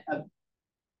 22% of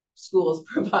schools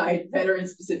provide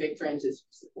veteran-specific transition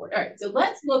support. All right, so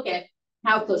let's look at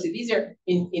how closely. These are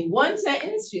in one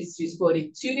sentence, she's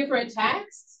quoting 2 different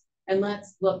texts, and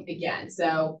let's look again.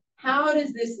 So how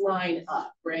does this line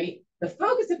up, right? The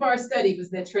focus of our study was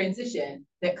the transition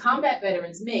that combat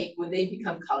veterans make when they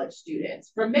become college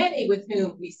students. For many with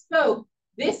whom we spoke,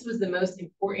 this was the most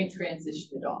important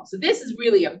transition at all. So this is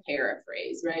really a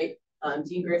paraphrase, right?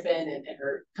 Dean Griffin and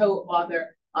her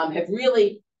co-author have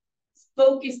really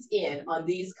focused in on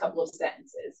these couple of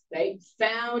sentences, right?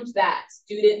 Found that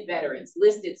student veterans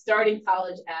listed starting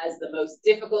college as the most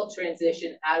difficult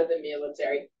transition out of the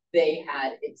military they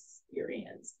had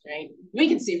experienced, right? We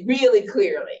can see really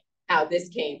clearly how this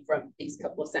came from these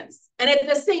couple of sentences. And at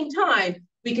the same time,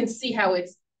 we can see how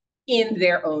it's in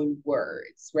their own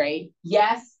words, right?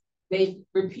 Yes, they've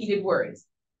repeated words.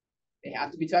 They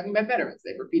have to be talking about veterans.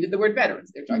 They've repeated the word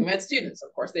veterans. They're talking about students.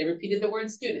 Of course, they repeated the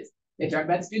word students. They talk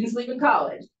about students leaving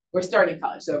college or starting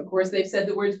college. So of course, they've said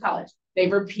the word college.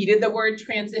 They've repeated the word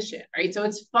transition, right? So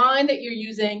it's fine that you're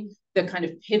using the kind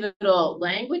of pivotal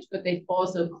language, but they've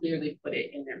also clearly put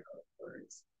it in their own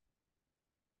words.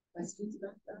 Questions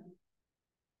about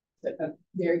that? So,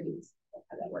 very good. That's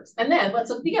how that works. And then let's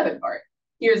look at the other part.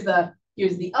 Here's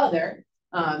the other.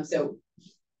 So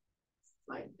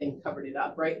my thing covered it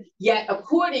up, right? Yet,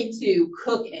 according to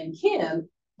Cook and Kim,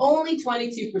 only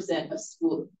 22%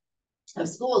 of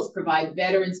schools provide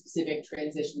veteran-specific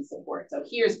transition support. So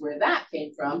here's where that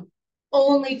came from.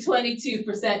 Only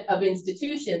 22% of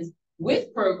institutions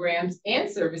with programs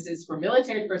and services for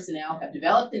military personnel have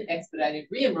developed and expedited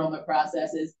re-enrollment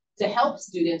processes to help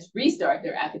students restart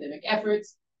their academic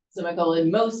efforts.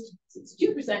 Semicolon, most,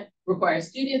 62%, require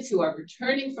students who are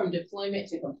returning from deployment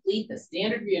to complete the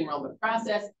standard re-enrollment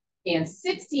process, and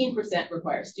 16%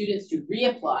 require students to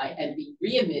reapply and be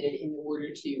readmitted in order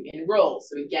to enroll.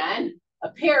 So again, a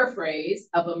paraphrase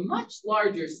of a much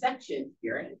larger section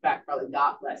here, and in fact, probably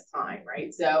got less time,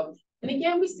 right? So, and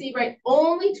again, we see, right,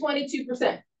 only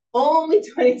 22%, only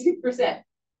 22%.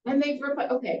 And they've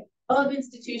replied, okay, of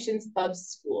institutions, of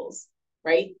schools,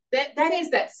 right? That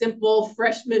is that simple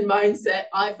freshman mindset.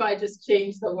 If I just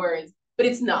change the words, but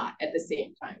it's not at the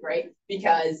same time, right?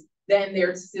 Because then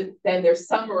they're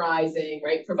summarizing,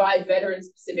 right? Provide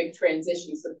veteran-specific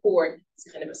transition support. It's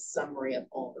kind of a summary of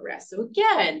all the rest. So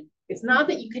again, it's not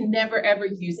that you can never ever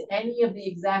use any of the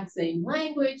exact same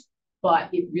language, but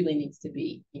it really needs to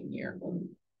be in your own words.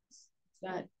 Is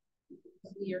that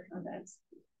clear how that's?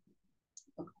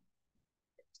 Okay.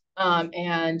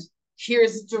 And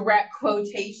here's direct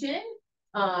quotation.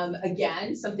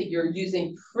 Again, something you're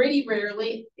using pretty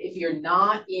rarely if you're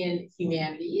not in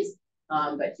humanities.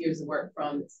 But here's the work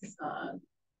from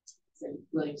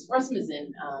William Swarsman is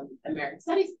in American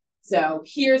Studies. So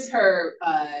here's her,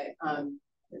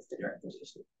 that's the direct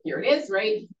quotation. Here it is,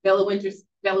 right? Bella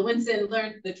Winson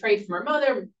learned the trade from her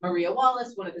mother, Maria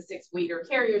Wallace, one of the 6 waiter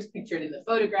carriers pictured in the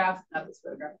photograph, not this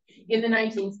photograph. In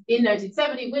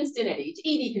 1970, Winston, at age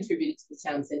 80, contributed to the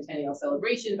town's centennial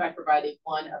celebration by providing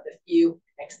one of the few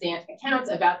extant accounts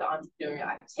about the entrepreneurial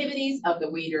activities of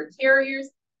the waiter carriers.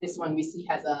 This one we see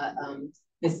has a,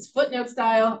 this is footnote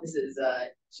style. This is a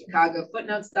Chicago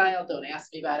footnote style. Don't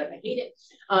ask me about it, I hate it.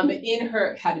 In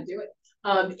her, how to do it.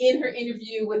 In her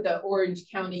interview with the Orange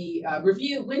County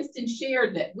Review, Winston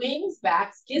shared that wings,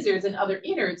 backs, gizzards, and other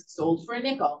innards sold for a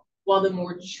nickel, while the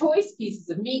more choice pieces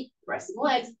of meat, breasts and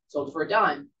legs, sold for a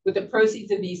dime. With the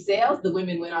proceeds of these sales, the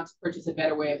women went on to purchase a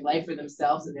better way of life for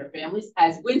themselves and their families.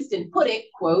 As Winston put it,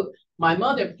 quote, "My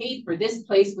mother paid for this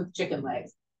place with chicken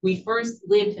legs. We first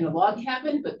lived in a log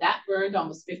cabin, but that burned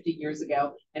almost 50 years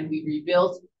ago, and we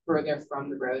rebuilt further from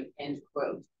the road, end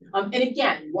quote. And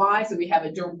again, why? So we have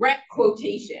a direct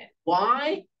quotation.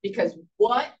 Why? Because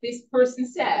what this person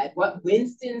said, what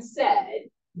Winston said,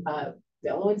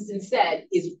 Bella Winston said,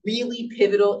 is really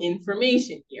pivotal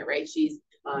information here, right? She's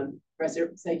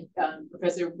Professor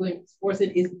William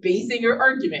Sporson is basing her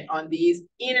argument on these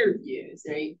interviews,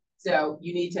 right? So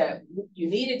you need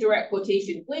a direct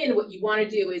quotation when what you want to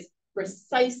do is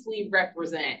precisely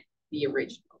represent the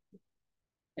original.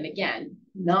 And again,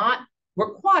 not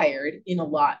required in a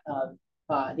lot of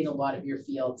your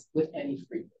fields with any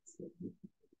frequency.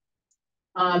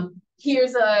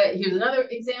 Here's another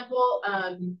example.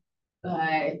 I'm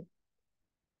gonna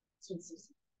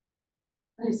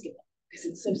skip that because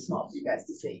it's so small for you guys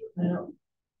to see. I know.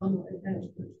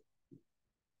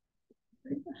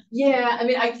 Yeah, I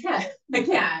mean, I can,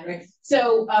 right?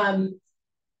 So, I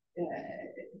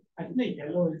think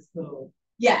yellow is the.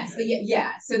 Yes,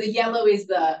 so the yellow is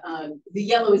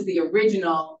the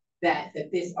original that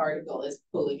this article is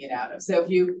pulling it out of. So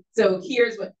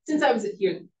here's what,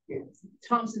 here's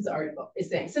Thompson's article is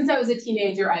saying, since I was a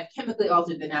teenager, I've chemically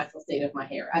altered the natural state of my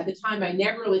hair. At the time, I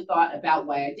never really thought about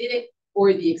why I did it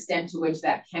or the extent to which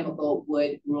that chemical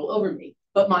would rule over me.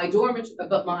 But my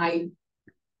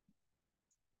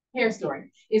hair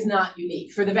story is not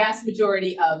unique. For the vast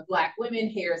majority of Black women,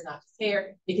 hair is not just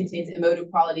hair. It contains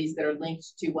emotive qualities that are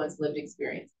linked to one's lived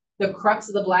experience. The crux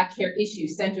of the Black hair issue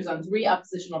centers on three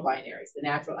oppositional binaries: the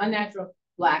natural, unnatural,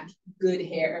 Black, good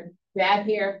hair, bad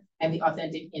hair, and the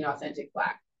authentic, inauthentic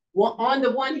Black. Well, on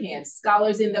the one hand,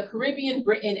 scholars in the Caribbean,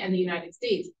 Britain, and the United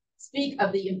States speak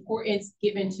of the importance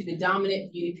given to the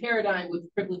dominant beauty paradigm, which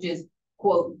privileges,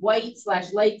 quote,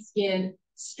 white/light skin,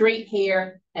 straight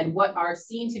hair, and what are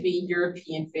seen to be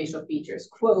European facial features,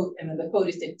 quote, and then the quote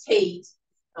is to Tate,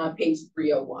 page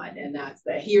 301, and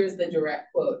here's the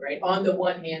direct quote, right? On the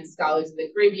one hand, scholars of the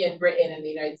Caribbean, Britain, and the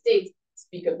United States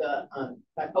speak of the,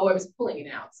 I was pulling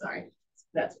it out, sorry.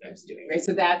 That's what I was doing, right?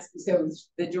 So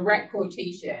the direct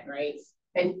quotation, right?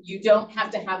 And you don't have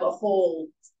to have the whole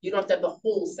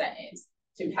sentence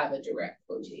to have a direct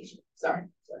quotation. Sorry.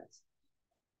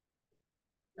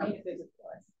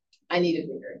 I need a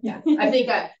bigger. Yeah, I think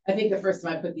the first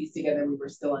time I put these together, we were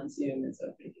still on Zoom, and so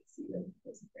I could see them.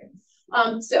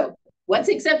 So what's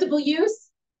acceptable use?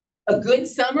 A good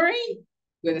summary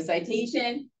with a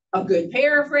citation, a good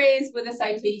paraphrase with a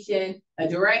citation, a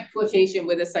direct quotation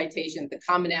with a citation. The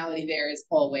commonality there is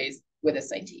always with a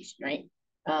citation, right?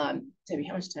 Debbie,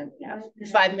 how much time do we have?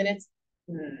 5 minutes.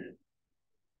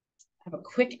 Have a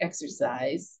quick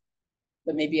exercise,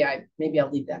 but maybe I'll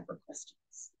leave that for questions.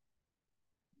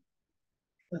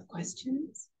 Have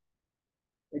questions?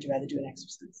 Or would you rather do an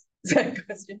exercise? Is that a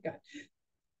question? Go ahead.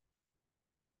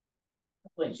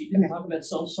 Place. You can talk about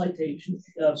self-citation,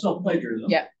 self-plagiarism.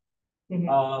 Yeah. Because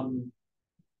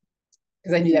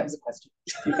I knew that was a question.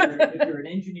 if you're an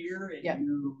engineer and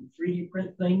you 3D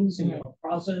print things and you have a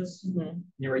process,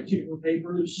 you write 2 different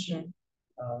papers, and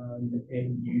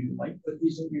you might put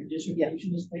these in your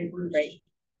dissertation as papers. Right.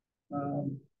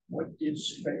 What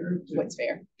is fair? What's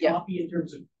fair? Copy in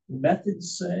terms of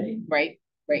methods, say. Right.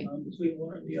 Between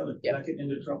one and the other, without getting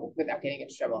into trouble. Without getting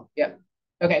into trouble. Yep.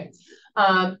 Okay.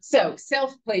 So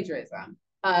self-plagiarism.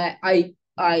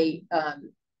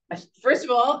 First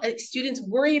of all, students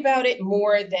worry about it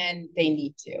more than they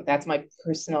need to. That's my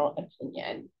personal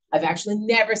opinion. I've actually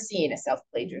never seen a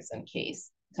self-plagiarism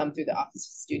case come through the Office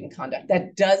of Student Conduct.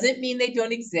 That doesn't mean they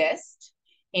don't exist,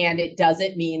 and it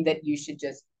doesn't mean that you should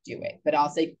just do it. But I'll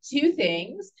say 2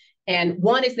 things. And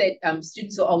one is that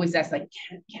students will always ask, like,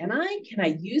 can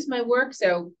I use my work?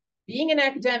 So being an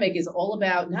academic is all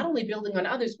about not only building on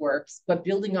others' works, but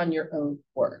building on your own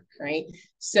work, right?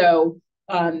 So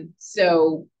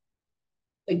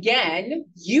again,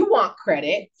 you want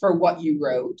credit for what you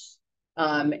wrote.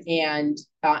 And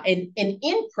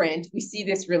in print, we see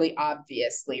this really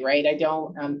obviously, right? I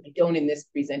don't in this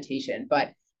presentation,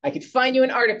 but I could find you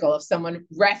an article of someone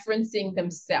referencing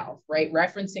themselves, right?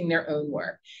 Referencing their own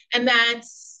work. And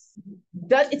it's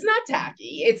not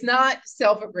tacky. It's not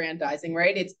self-aggrandizing,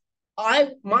 right? It's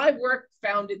my work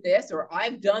founded this, or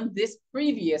I've done this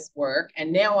previous work,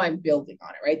 and now I'm building on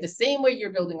it, right? The same way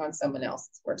you're building on someone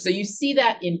else's work. So you see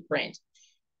that in print.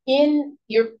 In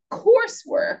your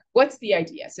coursework, what's the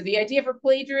idea? So the idea for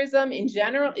plagiarism in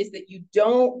general is that you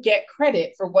don't get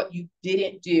credit for what you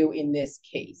didn't do in this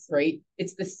case, right?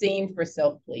 It's the same for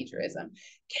self-plagiarism.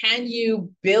 Can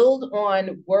you build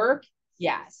on work?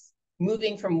 Yes.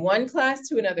 moving from one class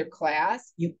to another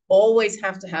class, you always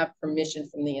have to have permission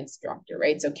from the instructor,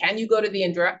 right? So can you go to the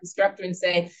instructor and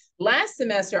say, last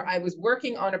semester I was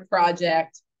working on a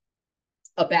project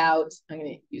about, I'm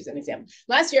going to use an example.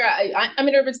 Last year, I'm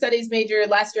an urban studies major.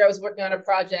 Last year I was working on a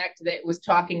project that was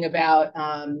talking about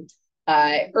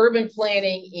urban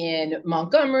planning in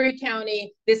Montgomery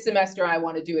County. This semester, I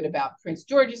want to do it about Prince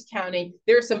George's County.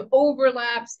 There are some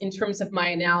overlaps in terms of my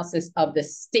analysis of the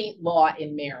state law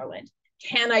in Maryland.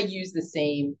 Can I use the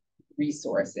same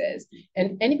resources?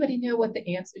 And anybody know what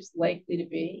the answer is likely to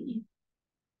be?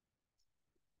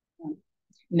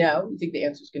 No? You think the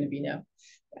answer is going to be no?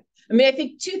 I mean, I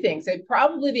think two things.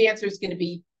 Probably the answer is going to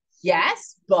be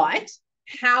yes, but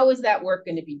how is that work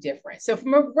going to be different? So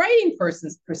from a writing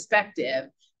person's perspective,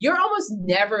 you're almost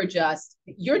never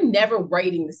you're never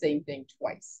writing the same thing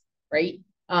twice, right?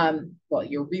 Well,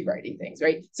 you're rewriting things,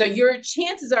 right? So your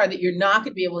chances are that you're not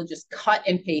going to be able to just cut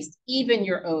and paste even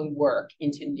your own work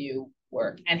into new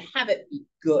work and have it be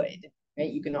good, right?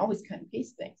 You can always cut and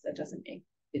paste things. That doesn't mean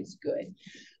it's good.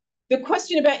 The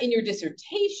question about in your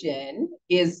dissertation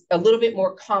is a little bit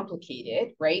more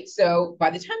complicated, right? So by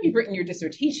the time you've written your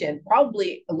dissertation,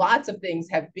 probably lots of things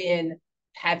have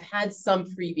had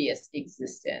some previous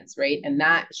existence, right? And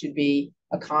that should be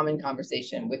a common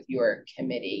conversation with your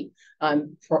committee.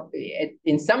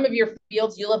 In some of your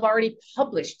fields, you'll have already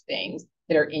published things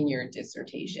that are in your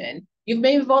dissertation. You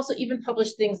may have also even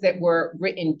published things that were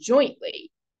written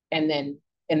jointly, and then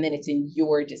it's in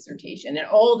your dissertation. And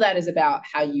all that is about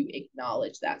how you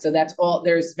acknowledge that. So that's all,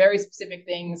 there's very specific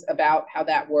things about how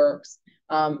that works.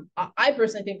 I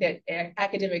personally think that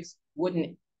academics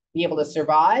wouldn't be able to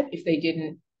survive if they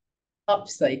didn't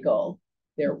upcycle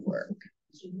their work,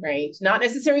 right? Not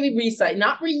necessarily recite,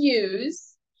 not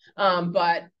reuse,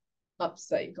 but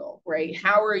upcycle, right?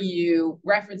 How are you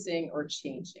referencing or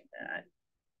changing that?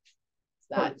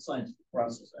 That science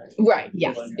process, actually. Right,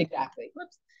 yes, exactly.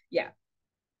 Whoops. Yeah.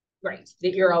 Right,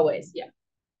 that you're always, yeah.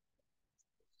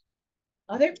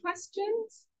 Other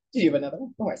questions? Do you have another one?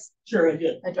 Of course. Sure, I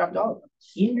did. I dropped all of them.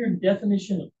 In your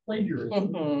definition of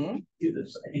plagiarism, do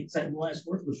this. I think the last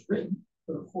word was written,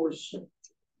 but of course,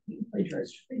 you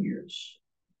plagiarize figures.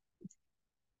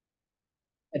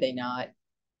 Are they not?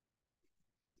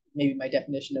 Maybe my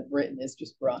definition of written is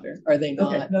just broader. Are they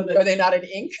not? Okay, no, are they not in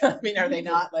ink? I mean, are they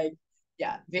not like,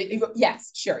 yeah. Yes,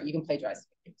 sure, you can plagiarize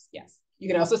figures, yes. You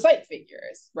can also cite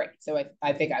figures, right? So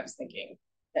I think I was thinking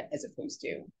that as opposed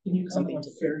to something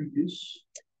to fair use.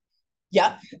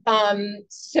 Yeah.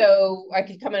 So I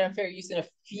could comment on fair use in a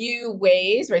few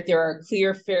ways, right? There are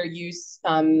clear fair use.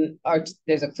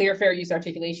 There's a clear fair use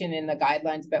articulation in the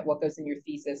guidelines about what goes in your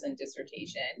thesis and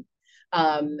dissertation.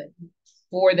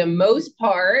 For the most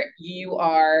part, you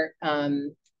are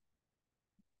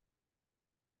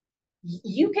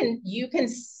you can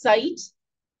cite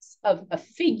a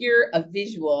figure, a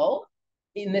visual,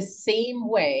 in the same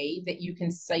way that you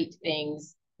can cite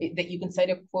things, that you can cite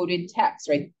a quoted text,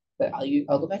 right? But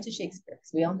I'll go back to Shakespeare,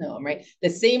 because we all know him, right? The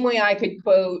same way I could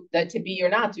quote that to be or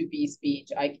not to be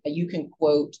speech, you can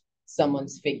quote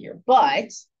someone's figure.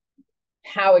 But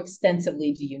how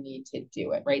extensively do you need to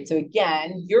do it, right? So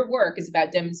again, your work is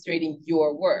about demonstrating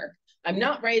your work. I'm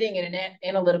not writing an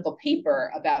analytical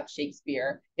paper about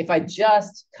Shakespeare if I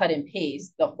just cut and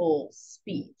paste the whole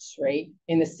speech, right?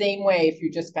 In the same way, if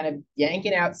you're just kind of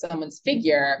yanking out someone's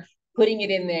figure, putting it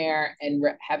in there and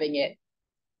having it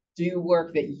do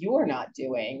work that you're not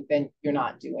doing, then you're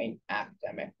not doing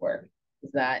academic work.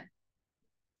 Is that?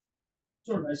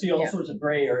 Sort of, I see all sorts of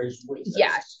gray areas.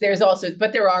 Yes,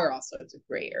 but there are all sorts of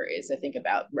gray areas. I think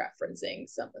about referencing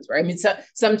someone's work. I mean,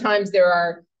 sometimes there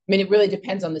are, I mean, it really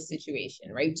depends on the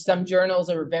situation, right? Some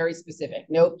journals are very specific.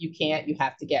 Nope, you can't. You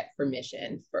have to get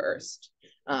permission first.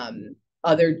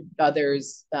 Others,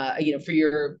 for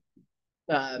your,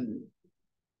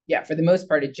 for the most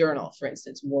part, a journal, for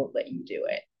instance, won't let you do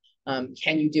it.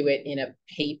 Can you do it in a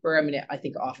paper? I mean, I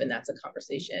think often that's a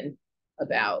conversation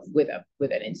about with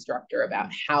an instructor about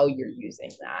how you're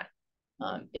using that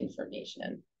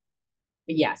information.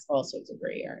 But yes, all sorts of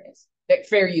gray areas.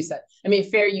 Fair use,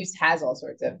 fair use has all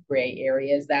sorts of gray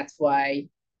areas. That's why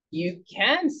you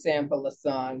can sample a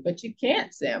song, but you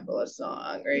can't sample a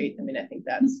song, right? I mean, I think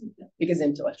that's because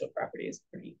intellectual property is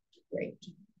pretty great.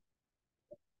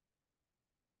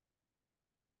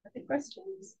 Other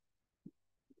questions?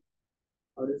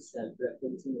 How does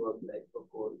self-referencing work like for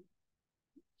code?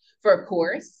 For a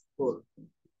course? Code.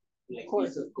 Like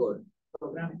piece of code.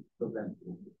 Program.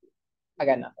 I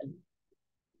got nothing.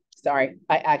 Sorry,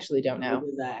 I actually don't know.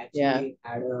 Because I actually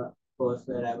had a course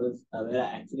where I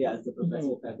actually asked the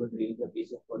professor if I could read the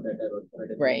piece of code that I wrote for a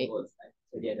different course. I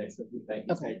said, yeah, that's what we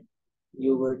practice. Okay.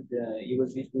 you would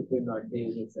wish we could not be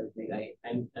using something.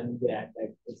 I'm glad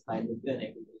that it's fine with you and I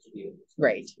can just use it.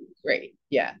 Right, right,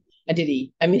 yeah. And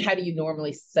I mean, how do you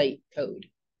normally cite code?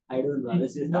 I don't know.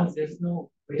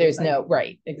 There's no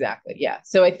Right, exactly, yeah.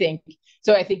 So I think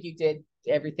you did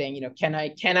everything. You know, can I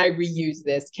reuse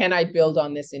this? Can I build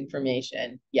on this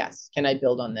information? Yes. Can I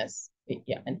build on this?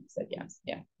 Yeah, and he said yes.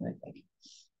 Yeah, I think.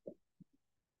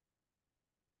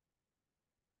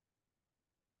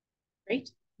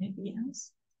 Great. Anything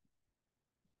else?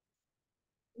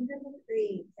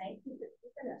 Thank you for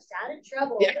keeping us out of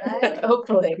trouble. Yeah, right?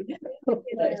 hopefully.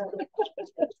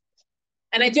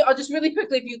 And I'll just really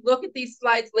quickly, if you look at these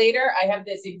slides later, I have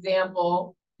this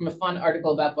example from a fun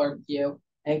article about barbecue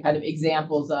and kind of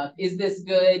examples of, is this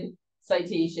good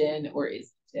citation or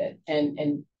is it?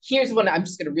 And here's one, I'm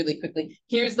just going to really quickly,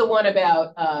 here's the one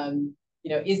about, you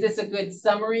know, is this a good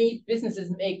summary? Businesses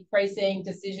make pricing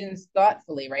decisions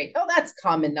thoughtfully, right? Oh, that's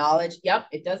common knowledge. Yep,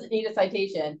 it doesn't need a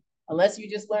citation unless you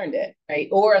just learned it, right?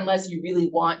 Or unless you really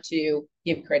want to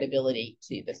give credibility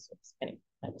to this kind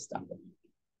of stuff.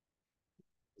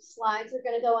 Slides are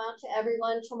going to go out to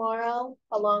everyone tomorrow,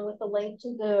 along with a link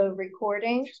to the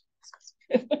recording.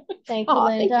 Thank you,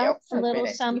 Linda. Thank you. A little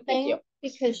something,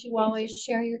 because you always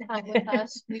share your time with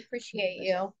us. We appreciate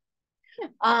you.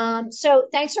 So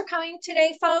thanks for coming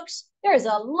today, folks. There's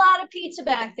a lot of pizza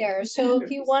back there. So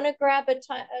if you want to grab a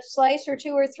slice or 2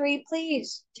 or 3,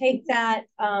 please take that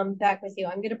back with you.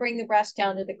 I'm going to bring the rest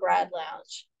down to the grad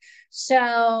lounge.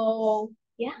 So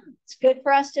yeah, it's good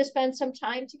for us to spend some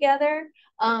time together.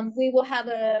 We will have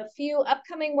a few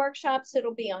upcoming workshops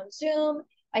that'll be on Zoom.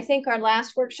 I think our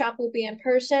last workshop will be in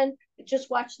person. Just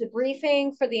watch the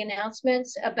briefing for the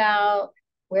announcements about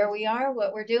where we are,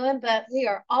 what we're doing, but we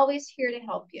are always here to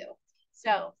help you.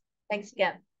 So thanks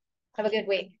again. Have a good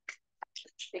week.